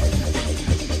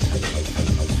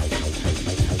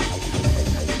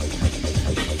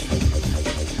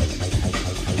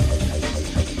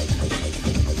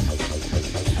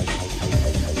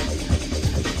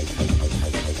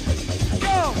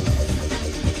 Go.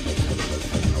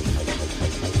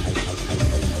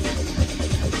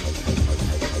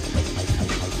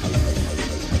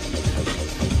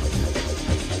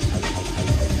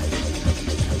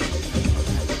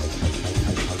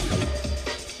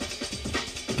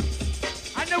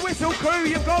 crew,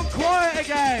 you've gone quiet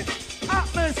again.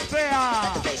 Atmosphere.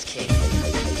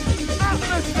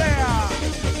 Atmosphere.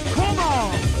 Come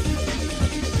on.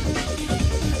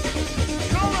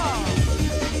 Come on.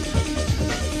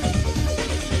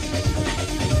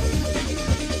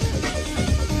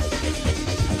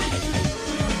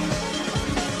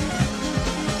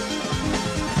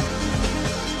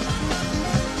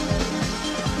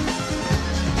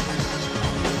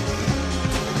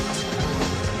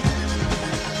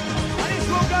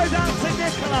 Goes out to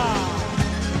Nicola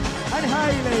and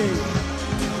Hayley.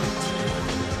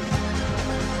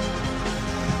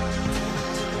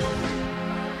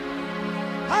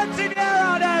 Hands in the air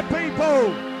out there,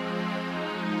 people.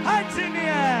 Hands in the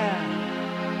air.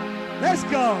 Let's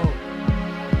go.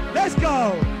 Let's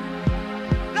go.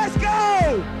 Let's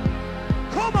go.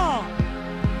 Come on.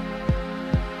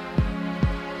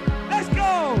 Let's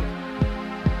go.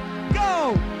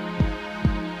 Go.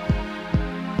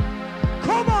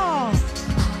 Come on!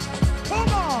 Come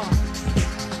on!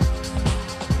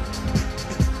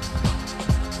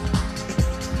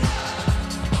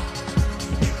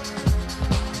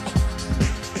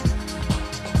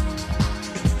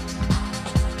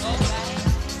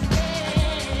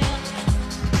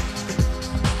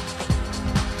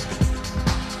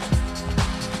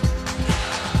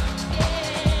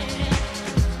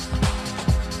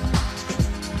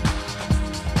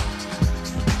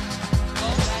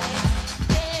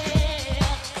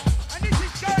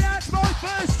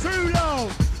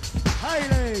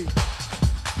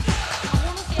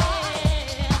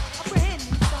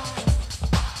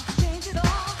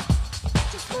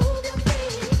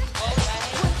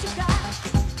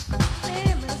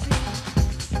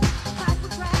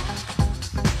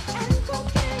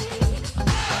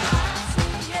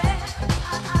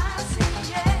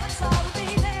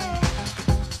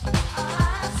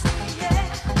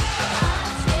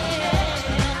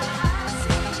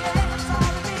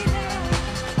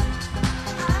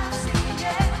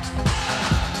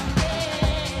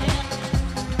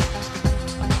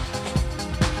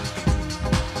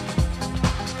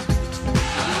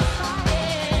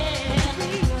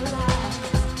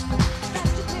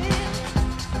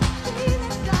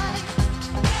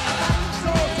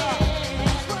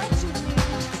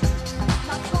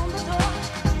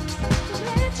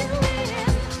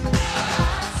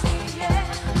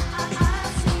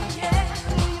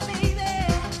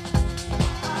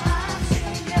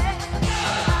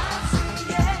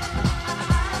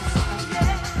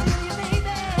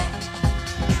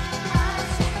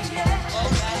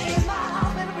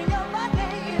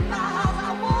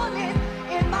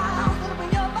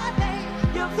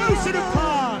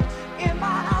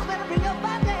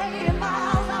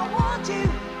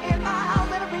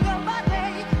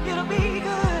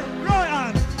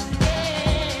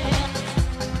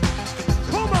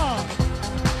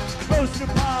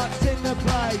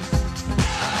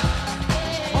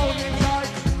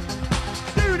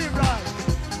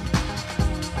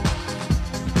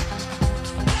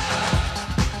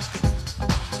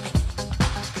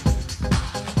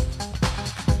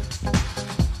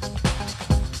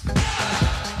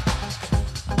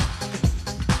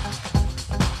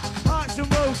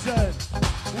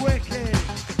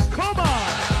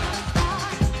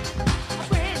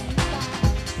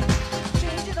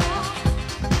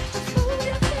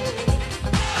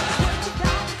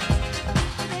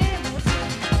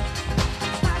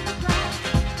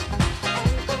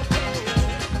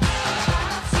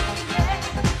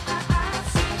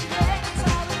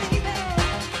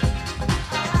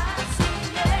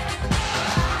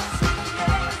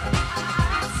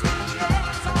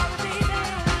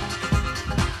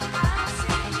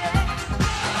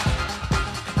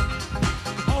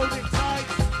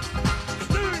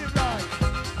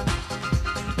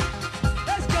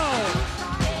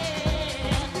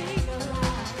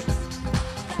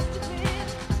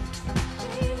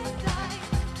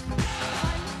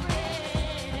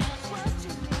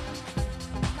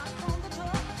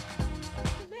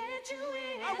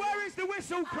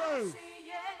 whistle crew?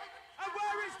 And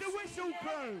where is the whistle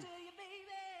crew?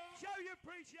 Show your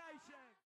appreciation.